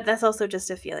 but that's also just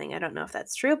a feeling. I don't know if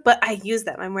that's true, but I use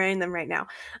them. I'm wearing them right now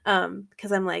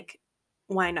because I'm like,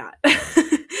 why not?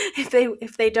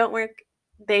 If they don't work,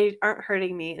 they aren't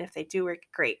hurting me, and if they do work,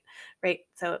 great, right?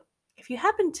 So if you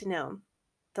happen to know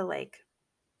the like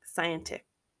scientific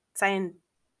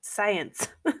science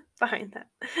behind that,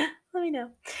 let me know.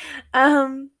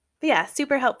 Um, But yeah,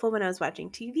 super helpful when I was watching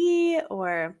TV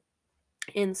or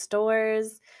in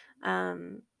stores,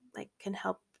 um, like can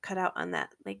help cut out on that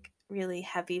like really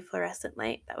heavy fluorescent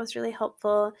light. That was really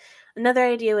helpful. Another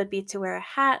idea would be to wear a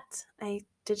hat. I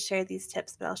did share these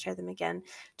tips, but I'll share them again.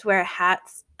 To wear a hat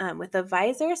with a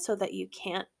visor so that you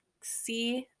can't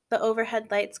see the overhead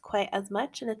lights quite as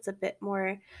much, and it's a bit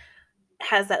more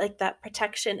has that like that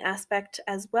protection aspect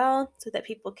as well, so that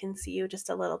people can see you just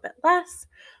a little bit less.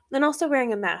 Then also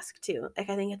wearing a mask too. Like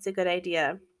I think it's a good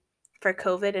idea for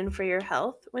COVID and for your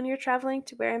health when you're traveling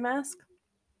to wear a mask.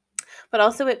 But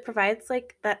also, it provides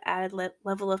like that added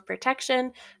level of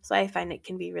protection. So I find it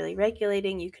can be really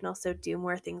regulating. You can also do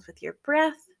more things with your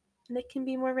breath, and it can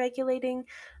be more regulating.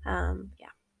 Yeah.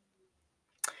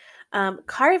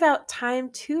 Carve out time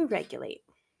to regulate.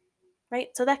 Right.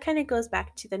 So that kind of goes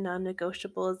back to the non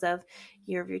negotiables of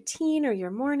your routine or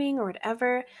your morning or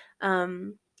whatever.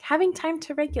 Having time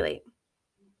to regulate.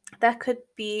 That could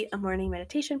be a morning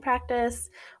meditation practice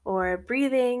or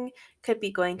breathing, could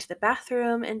be going to the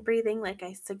bathroom and breathing, like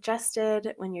I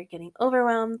suggested when you're getting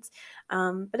overwhelmed.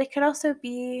 But it could also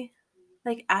be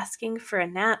like asking for a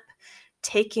nap,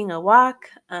 taking a walk.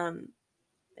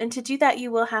 And to do that,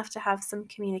 you will have to have some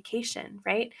communication,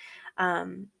 right?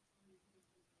 Um,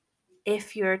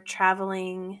 if you're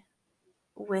traveling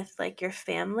with like your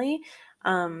family,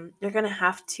 you're going to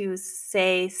have to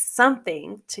say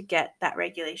something to get that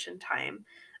regulation time.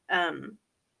 Um,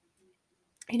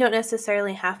 you don't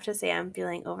necessarily have to say, I'm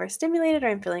feeling overstimulated or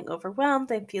I'm feeling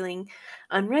overwhelmed, I'm feeling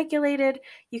unregulated.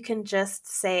 You can just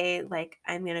say, like,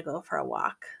 I'm going to go for a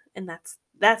walk. And that's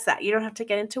that. You don't have to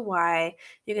get into why.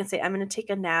 You can say, I'm going to take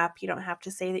a nap. You don't have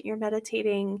to say that you're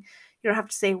meditating. You don't have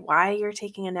to say why you're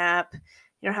taking a nap.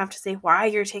 You don't have to say why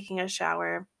you're taking a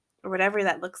shower or whatever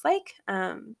that looks like.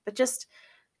 But just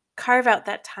carve out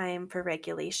that time for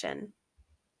regulation.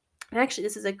 And actually,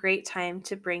 this is a great time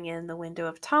to bring in the window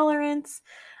of tolerance.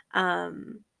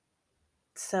 Um,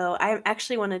 so I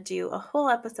actually want to do a whole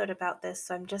episode about this,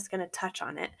 so I'm just going to touch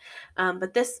on it.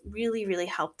 But this really, really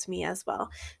helped me as well.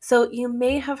 So you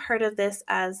may have heard of this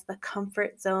as the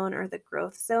comfort zone or the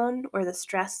growth zone or the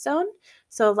stress zone.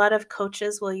 So a lot of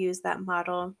coaches will use that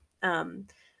model um,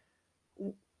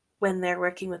 when they're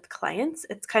working with clients.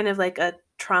 It's kind of like a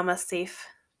trauma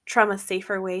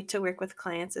safer way to work with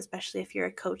clients, especially if you're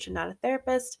a coach and not a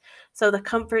therapist. So the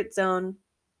comfort zone,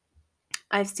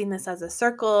 I've seen this as a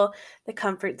circle. The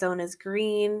comfort zone is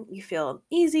green. You feel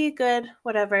easy, good,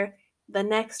 whatever. The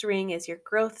next ring is your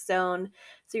growth zone.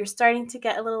 So you're starting to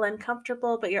get a little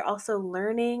uncomfortable, but you're also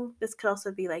learning. This could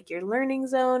also be like your learning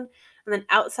zone. And then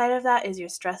outside of that is your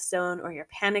stress zone or your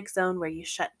panic zone, where you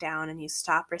shut down and you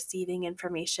stop receiving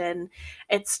information.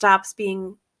 It stops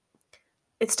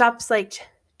like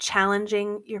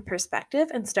challenging your perspective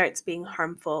and starts being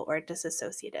harmful or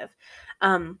disassociative.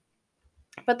 Um,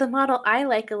 but the model I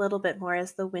like a little bit more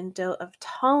is the window of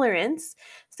tolerance.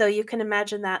 So you can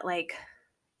imagine that like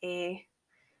a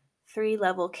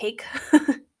 3-level cake.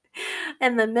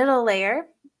 And the middle layer,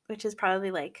 which is probably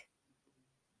like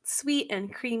sweet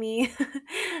and creamy,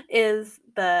 is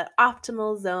the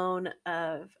optimal zone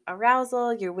of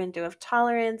arousal, your window of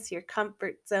tolerance, your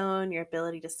comfort zone, your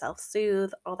ability to self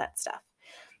soothe, all that stuff.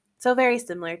 So, very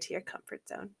similar to your comfort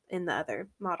zone in the other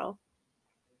model.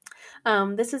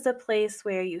 This is a place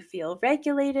where you feel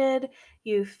regulated,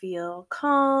 you feel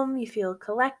calm, you feel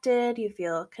collected, you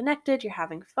feel connected, you're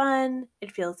having fun,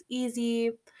 it feels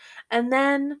easy. And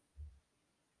then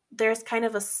there's kind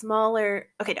of a smaller,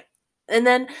 okay, no. And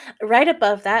then right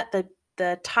above that,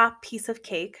 the top piece of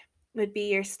cake would be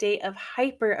your state of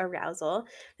hyper arousal.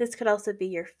 This could also be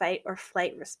your fight or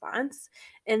flight response.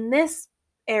 In this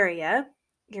area,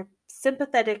 your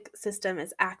sympathetic system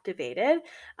is activated.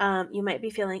 You might be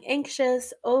feeling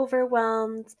anxious,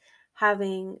 overwhelmed,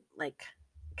 having like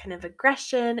kind of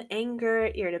aggression,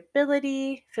 anger,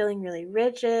 irritability, feeling really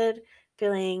rigid,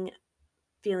 feeling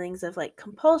feelings of like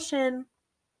compulsion,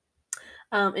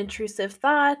 intrusive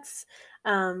thoughts,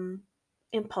 um,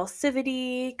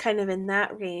 impulsivity, kind of in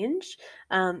that range.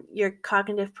 Your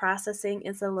cognitive processing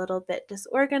is a little bit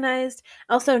disorganized.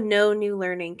 Also, no new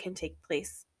learning can take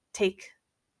place.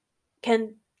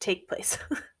 Can take place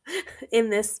in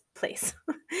this place.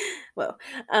 Whoa.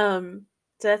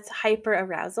 So that's hyper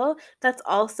arousal. That's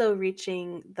also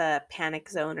reaching the panic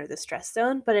zone or the stress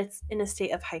zone, but it's in a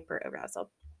state of hyper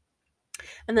arousal.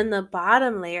 And then the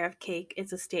bottom layer of cake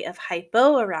is a state of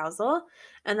hypoarousal,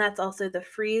 and that's also the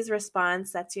freeze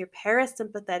response. That's your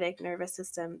parasympathetic nervous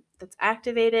system that's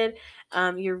activated.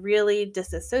 You're really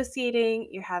disassociating,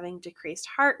 you're having decreased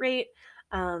heart rate.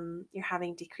 You're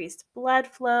having decreased blood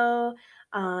flow.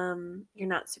 You're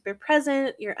not super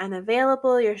present. You're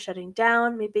unavailable. You're shutting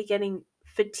down, maybe getting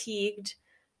fatigued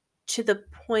to the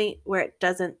point where it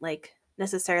doesn't like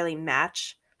necessarily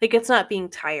match. Like it's not being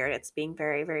tired, it's being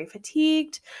very, very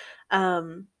fatigued.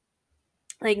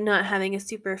 Like not having a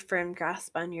super firm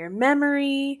grasp on your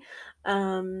memory.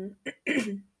 Um,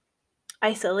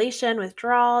 isolation,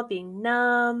 withdrawal, being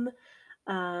numb,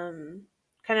 um,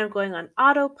 kind of going on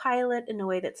autopilot in a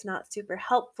way that's not super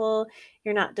helpful.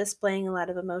 You're not displaying a lot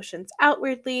of emotions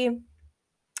outwardly.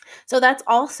 So that's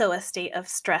also a state of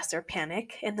stress or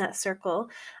panic in that circle.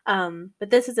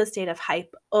 But this is a state of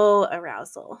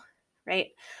hypoarousal, right?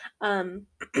 Um,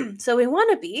 so we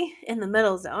want to be in the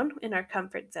middle zone, in our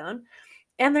comfort zone.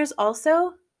 And there's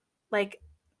also like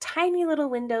tiny little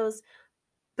windows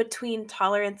between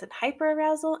tolerance and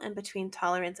hyperarousal and between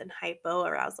tolerance and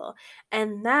hypoarousal.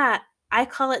 And that, I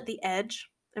call it the edge.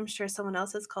 I'm sure someone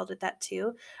else has called it that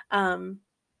too. Um,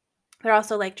 they're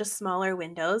also like just smaller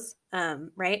windows,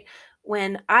 right?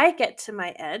 When I get to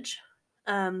my edge,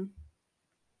 um,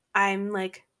 I'm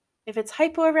like, if it's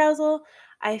hypoarousal,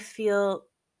 I feel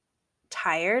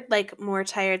tired, like more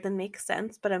tired than makes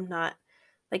sense, but I'm not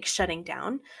like shutting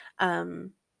down.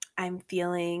 Um, I'm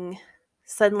feeling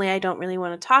suddenly I don't really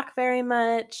want to talk very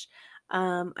much.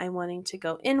 I'm wanting to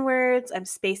go inwards. I'm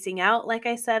spacing out, like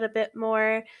I said, a bit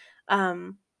more.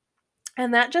 Um,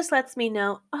 and that just lets me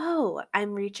know, oh,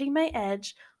 I'm reaching my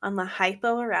edge on the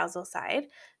hypoarousal side.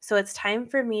 So it's time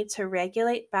for me to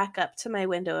regulate back up to my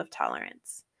window of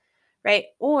tolerance, right?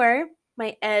 Or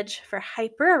my edge for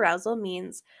hyperarousal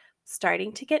means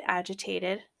starting to get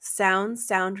agitated, sounds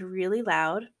sound really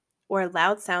loud, or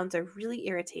loud sounds are really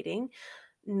irritating.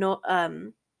 No,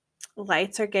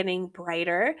 lights are getting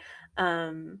brighter.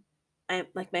 I'm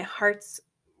like my heart's.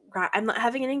 I'm not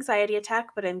having an anxiety attack,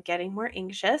 but I'm getting more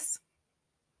anxious.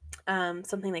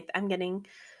 Something like that. I'm getting,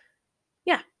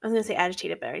 yeah, I was gonna say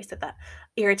agitated, but I already said that.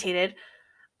 Irritated.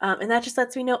 And that just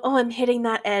lets me know, oh, I'm hitting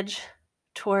that edge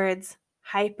towards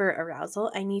hyper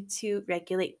arousal. I need to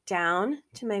regulate down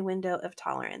to my window of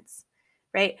tolerance,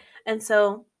 right? And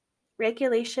so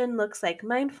regulation looks like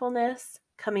mindfulness,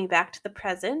 coming back to the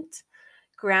present,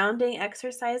 grounding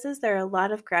exercises. There are a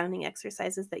lot of grounding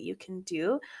exercises that you can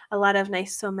do, a lot of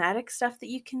nice somatic stuff that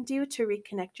you can do to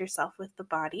reconnect yourself with the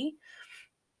body.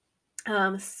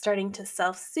 Starting to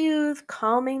self soothe,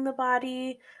 calming the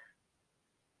body,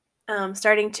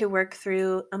 starting to work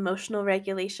through emotional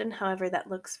regulation, however that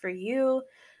looks for you,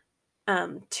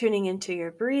 tuning into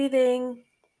your breathing,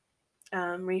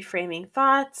 reframing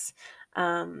thoughts,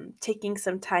 taking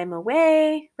some time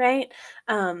away, right?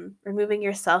 Removing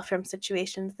yourself from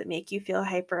situations that make you feel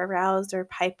hyper aroused or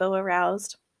hypo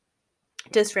aroused,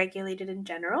 dysregulated in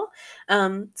general.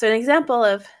 So, an example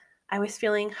of I was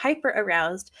feeling hyper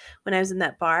aroused when I was in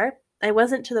that bar. I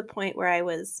wasn't to the point where I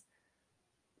was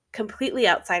completely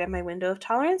outside of my window of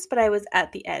tolerance, but I was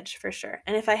at the edge for sure.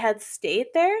 And if I had stayed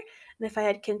there and if I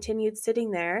had continued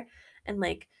sitting there and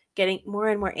like getting more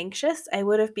and more anxious, I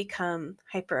would have become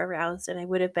hyper aroused and I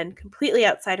would have been completely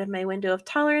outside of my window of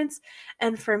tolerance.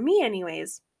 And for me,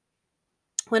 anyways,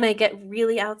 when I get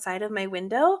really outside of my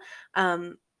window,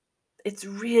 um, it's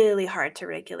really hard to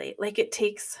regulate. Like it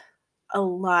takes a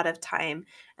lot of time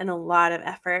and a lot of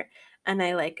effort, and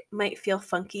I like might feel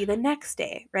funky the next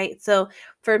day, right? So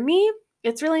for me,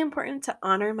 it's really important to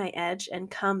honor my edge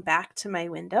and come back to my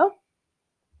window.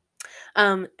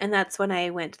 And that's when I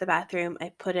went to the bathroom,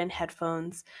 I put in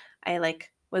headphones, I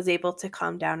like was able to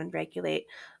calm down and regulate.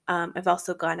 I've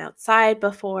also gone outside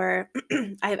before.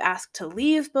 I've asked to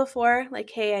leave before, like,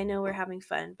 hey, I know we're having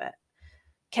fun, but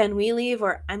can we leave?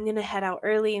 Or I'm going to head out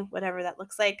early, whatever that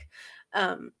looks like.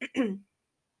 Um,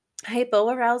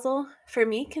 Hypoarousal for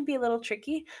me can be a little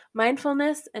tricky.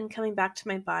 Mindfulness and coming back to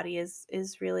my body is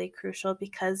really crucial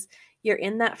because you're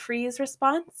in that freeze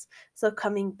response. So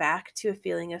coming back to a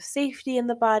feeling of safety in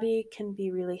the body can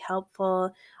be really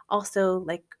helpful. Also,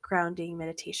 like grounding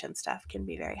meditation stuff can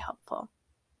be very helpful.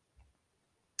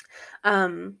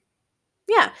 Um,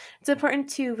 yeah, it's important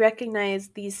to recognize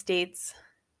these states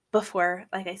before,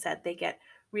 like I said, they get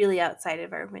really outside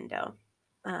of our window.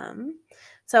 Um,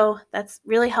 so that's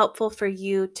really helpful for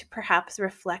you to perhaps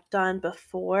reflect on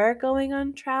before going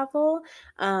on travel.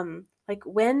 Like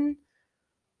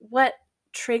what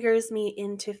triggers me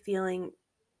into feeling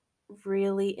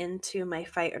really into my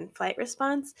fight and flight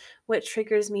response? What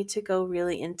triggers me to go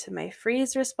really into my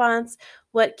freeze response?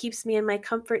 What keeps me in my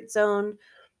comfort zone?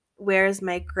 Where's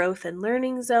my growth and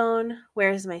learning zone?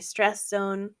 Where's my stress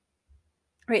zone?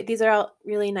 right? These are all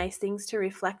really nice things to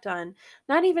reflect on,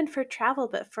 not even for travel,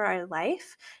 but for our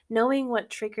life. Knowing what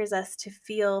triggers us to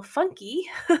feel funky,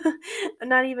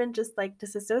 not even just like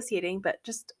disassociating, but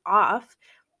just off,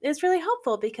 is really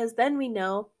helpful because then we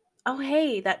know, oh,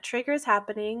 hey, that trigger is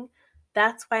happening.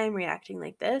 That's why I'm reacting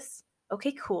like this.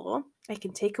 Okay, cool. I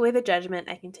can take away the judgment.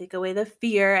 I can take away the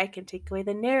fear. I can take away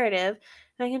the narrative.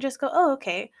 And I can just go, oh,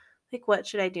 okay. Like, what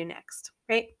should I do next?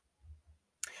 Right?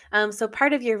 So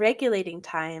part of your regulating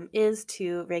time is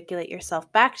to regulate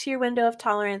yourself back to your window of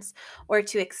tolerance or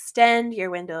to extend your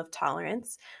window of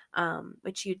tolerance,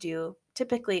 which you do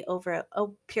typically over a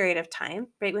period of time,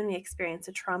 right? When we experience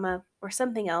a trauma or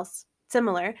something else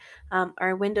similar,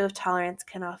 our window of tolerance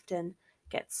can often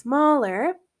get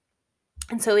smaller,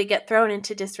 and so we get thrown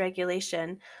into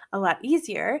dysregulation a lot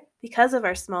easier because of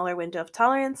our smaller window of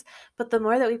tolerance. But the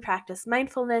more that we practice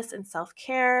mindfulness and self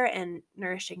care and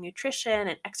nourishing nutrition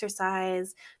and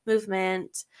exercise,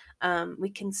 movement, we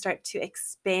can start to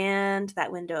expand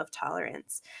that window of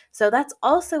tolerance. So that's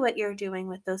also what you're doing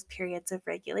with those periods of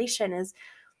regulation is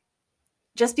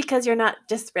just because you're not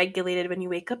dysregulated when you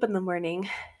wake up in the morning,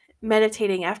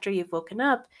 meditating after you've woken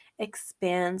up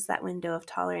expands that window of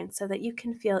tolerance so that you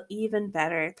can feel even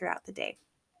better throughout the day.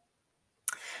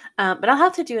 But I'll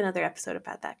have to do another episode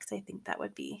about that because I think that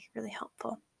would be really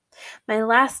helpful. My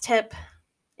last tip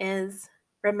is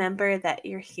remember that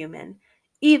you're human,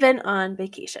 even on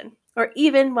vacation, or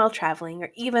even while traveling,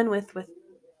 or even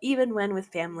even when with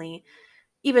family,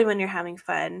 even when you're having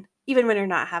fun, even when you're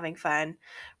not having fun,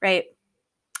 right?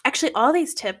 Actually, all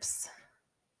these tips,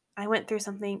 I went through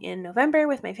something in November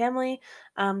with my family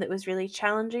that was really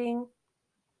challenging.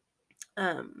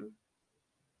 It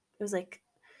was like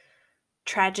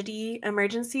tragedy,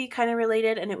 emergency kind of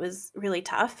related, and it was really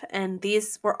tough. And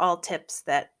these were all tips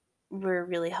that were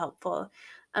really helpful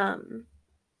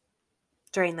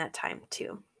during that time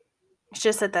too. I should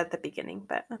have said that at the beginning,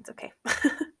 but that's okay.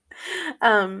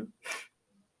 um,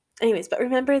 anyways, but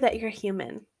remember that you're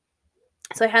human.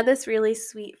 So I had this really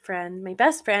sweet friend, my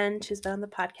best friend, who's been on the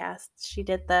podcast. She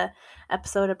did the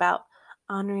episode about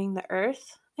honoring the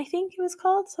earth. I think it was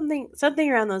called something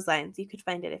around those lines. You could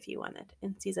find it if you wanted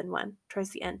in season 1 towards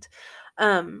the end.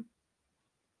 I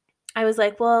was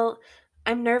like, well,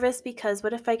 I'm nervous because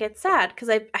what if I get sad? Because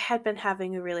I had been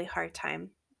having a really hard time,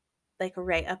 like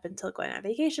right up until going on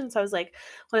vacation. So I was like,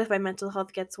 what if my mental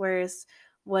health gets worse?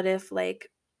 What if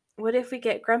we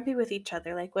get grumpy with each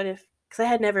other? Like, what if, because I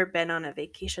had never been on a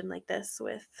vacation like this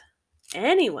with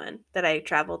anyone that I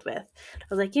traveled with. I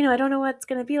was like, I don't know what it's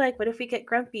going to be like. What if we get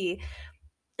grumpy?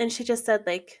 And she just said,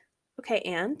 like, okay,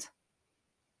 and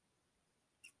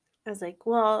I was like,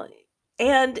 well,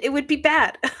 and it would be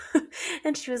bad.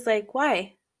 And she was like,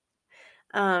 why?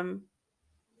 Um,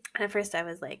 and at first I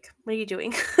was like, what are you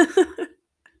doing?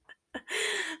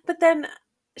 But then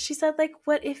she said, like,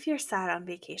 what if you're sad on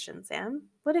vacation, Sam?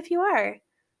 What if you are?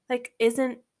 Like,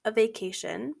 isn't a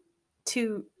vacation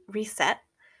to reset?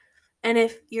 And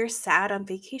if you're sad on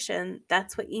vacation,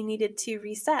 that's what you needed to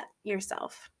reset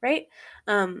yourself, right?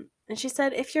 And she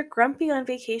said, if you're grumpy on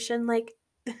vacation, like,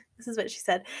 this is what she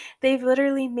said. They've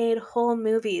literally made whole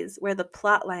movies where the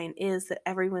plot line is that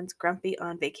everyone's grumpy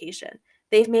on vacation.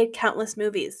 They've made countless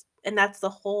movies, and that's the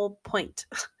whole point.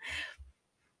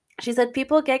 She said,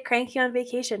 people get cranky on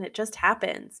vacation. It just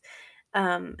happens.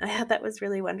 I thought that was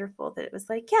really wonderful that it was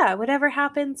like, yeah, whatever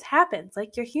happens, happens.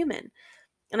 Like, you're human.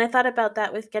 And I thought about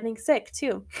that with getting sick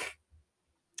too.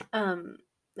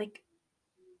 Like,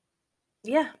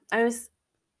 yeah, I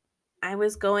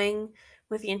was going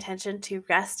with the intention to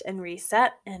rest and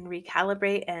reset and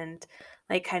recalibrate and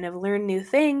like kind of learn new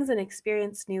things and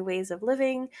experience new ways of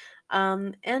living.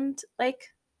 And like,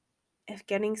 if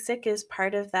getting sick is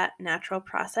part of that natural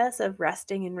process of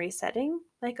resting and resetting,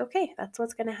 like, okay, that's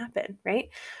what's going to happen, right?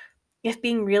 If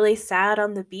being really sad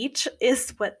on the beach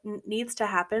is what needs to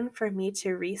happen for me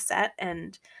to reset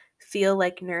and feel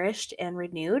like nourished and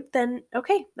renewed, then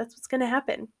okay, that's what's going to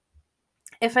happen.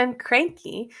 If I'm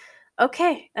cranky,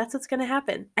 okay, that's what's going to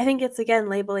happen. I think it's again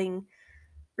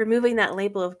removing that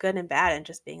label of good and bad and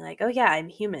just being like, oh yeah, I'm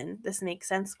human. This makes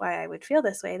sense why I would feel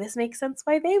this way. This makes sense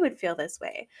why they would feel this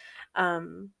way.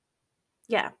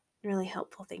 Yeah, really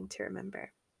helpful thing to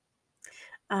remember.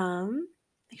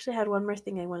 Actually, I had one more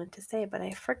thing I wanted to say, but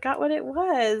I forgot what it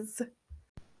was.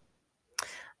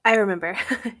 I remember.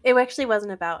 It actually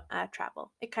wasn't about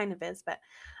travel. It kind of is, but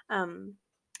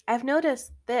I've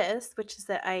noticed this, which is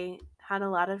that I had a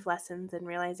lot of lessons and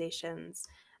realizations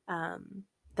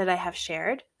that I have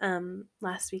shared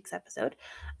last week's episode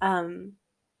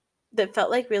that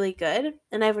felt like really good.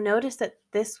 And I've noticed that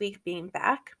this week being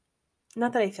back,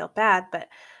 not that I feel bad, but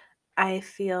I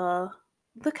feel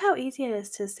look how easy it is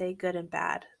to say good and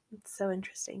bad. It's so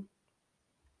interesting.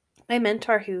 My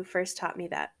mentor who first taught me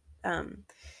that, um,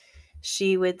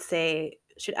 she would say,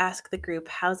 should ask the group,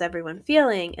 how's everyone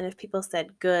feeling? And if people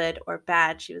said good or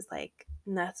bad, she was like,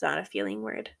 that's not a feeling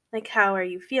word. Like, how are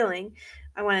you feeling?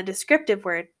 I want a descriptive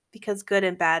word because good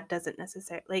and bad doesn't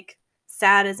necessarily, like,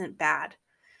 sad isn't bad,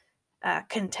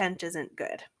 content isn't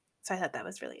good. So I thought that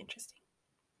was really interesting.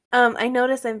 I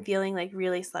notice I'm feeling like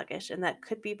really sluggish, and that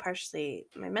could be partially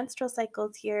my menstrual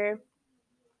cycles here.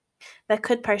 That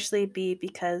could partially be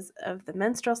because of the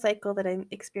menstrual cycle that I'm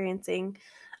experiencing.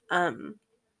 Um,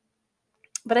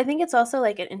 but I think it's also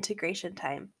like an integration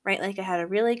time, right? Like I had a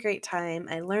really great time.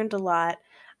 I learned a lot.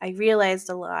 I realized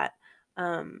a lot.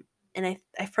 Um, and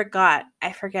I forget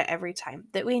every time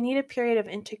that we need a period of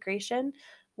integration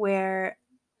where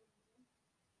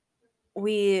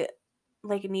we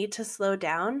like need to slow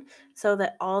down so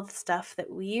that all the stuff that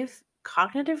we've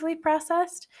cognitively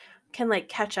processed can like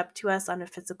catch up to us on a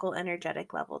physical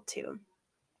energetic level too.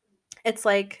 It's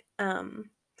like in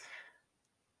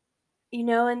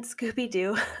Scooby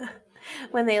Doo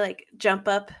when they like jump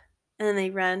up and then they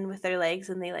run with their legs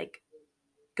and they like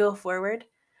go forward.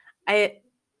 I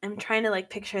am trying to like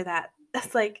picture that.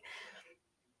 That's like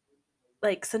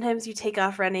sometimes you take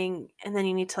off running and then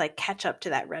you need to like catch up to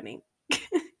that running.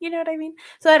 You know what I mean?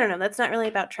 So I don't know. That's not really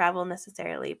about travel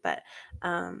necessarily, but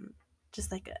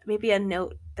just like maybe a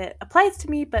note that applies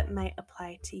to me, but might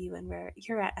apply to you and where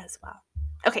you're at as well.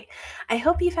 Okay, I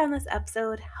hope you found this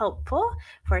episode helpful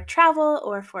for travel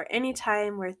or for any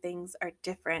time where things are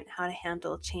different, how to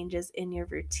handle changes in your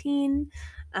routine,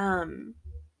 um,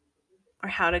 or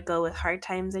how to go with hard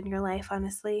times in your life,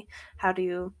 honestly. How do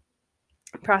you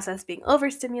process being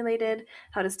overstimulated,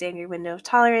 how to stay in your window of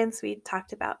tolerance. We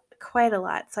talked about quite a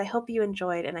lot. So I hope you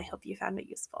enjoyed and I hope you found it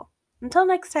useful. Until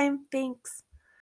next time, thanks.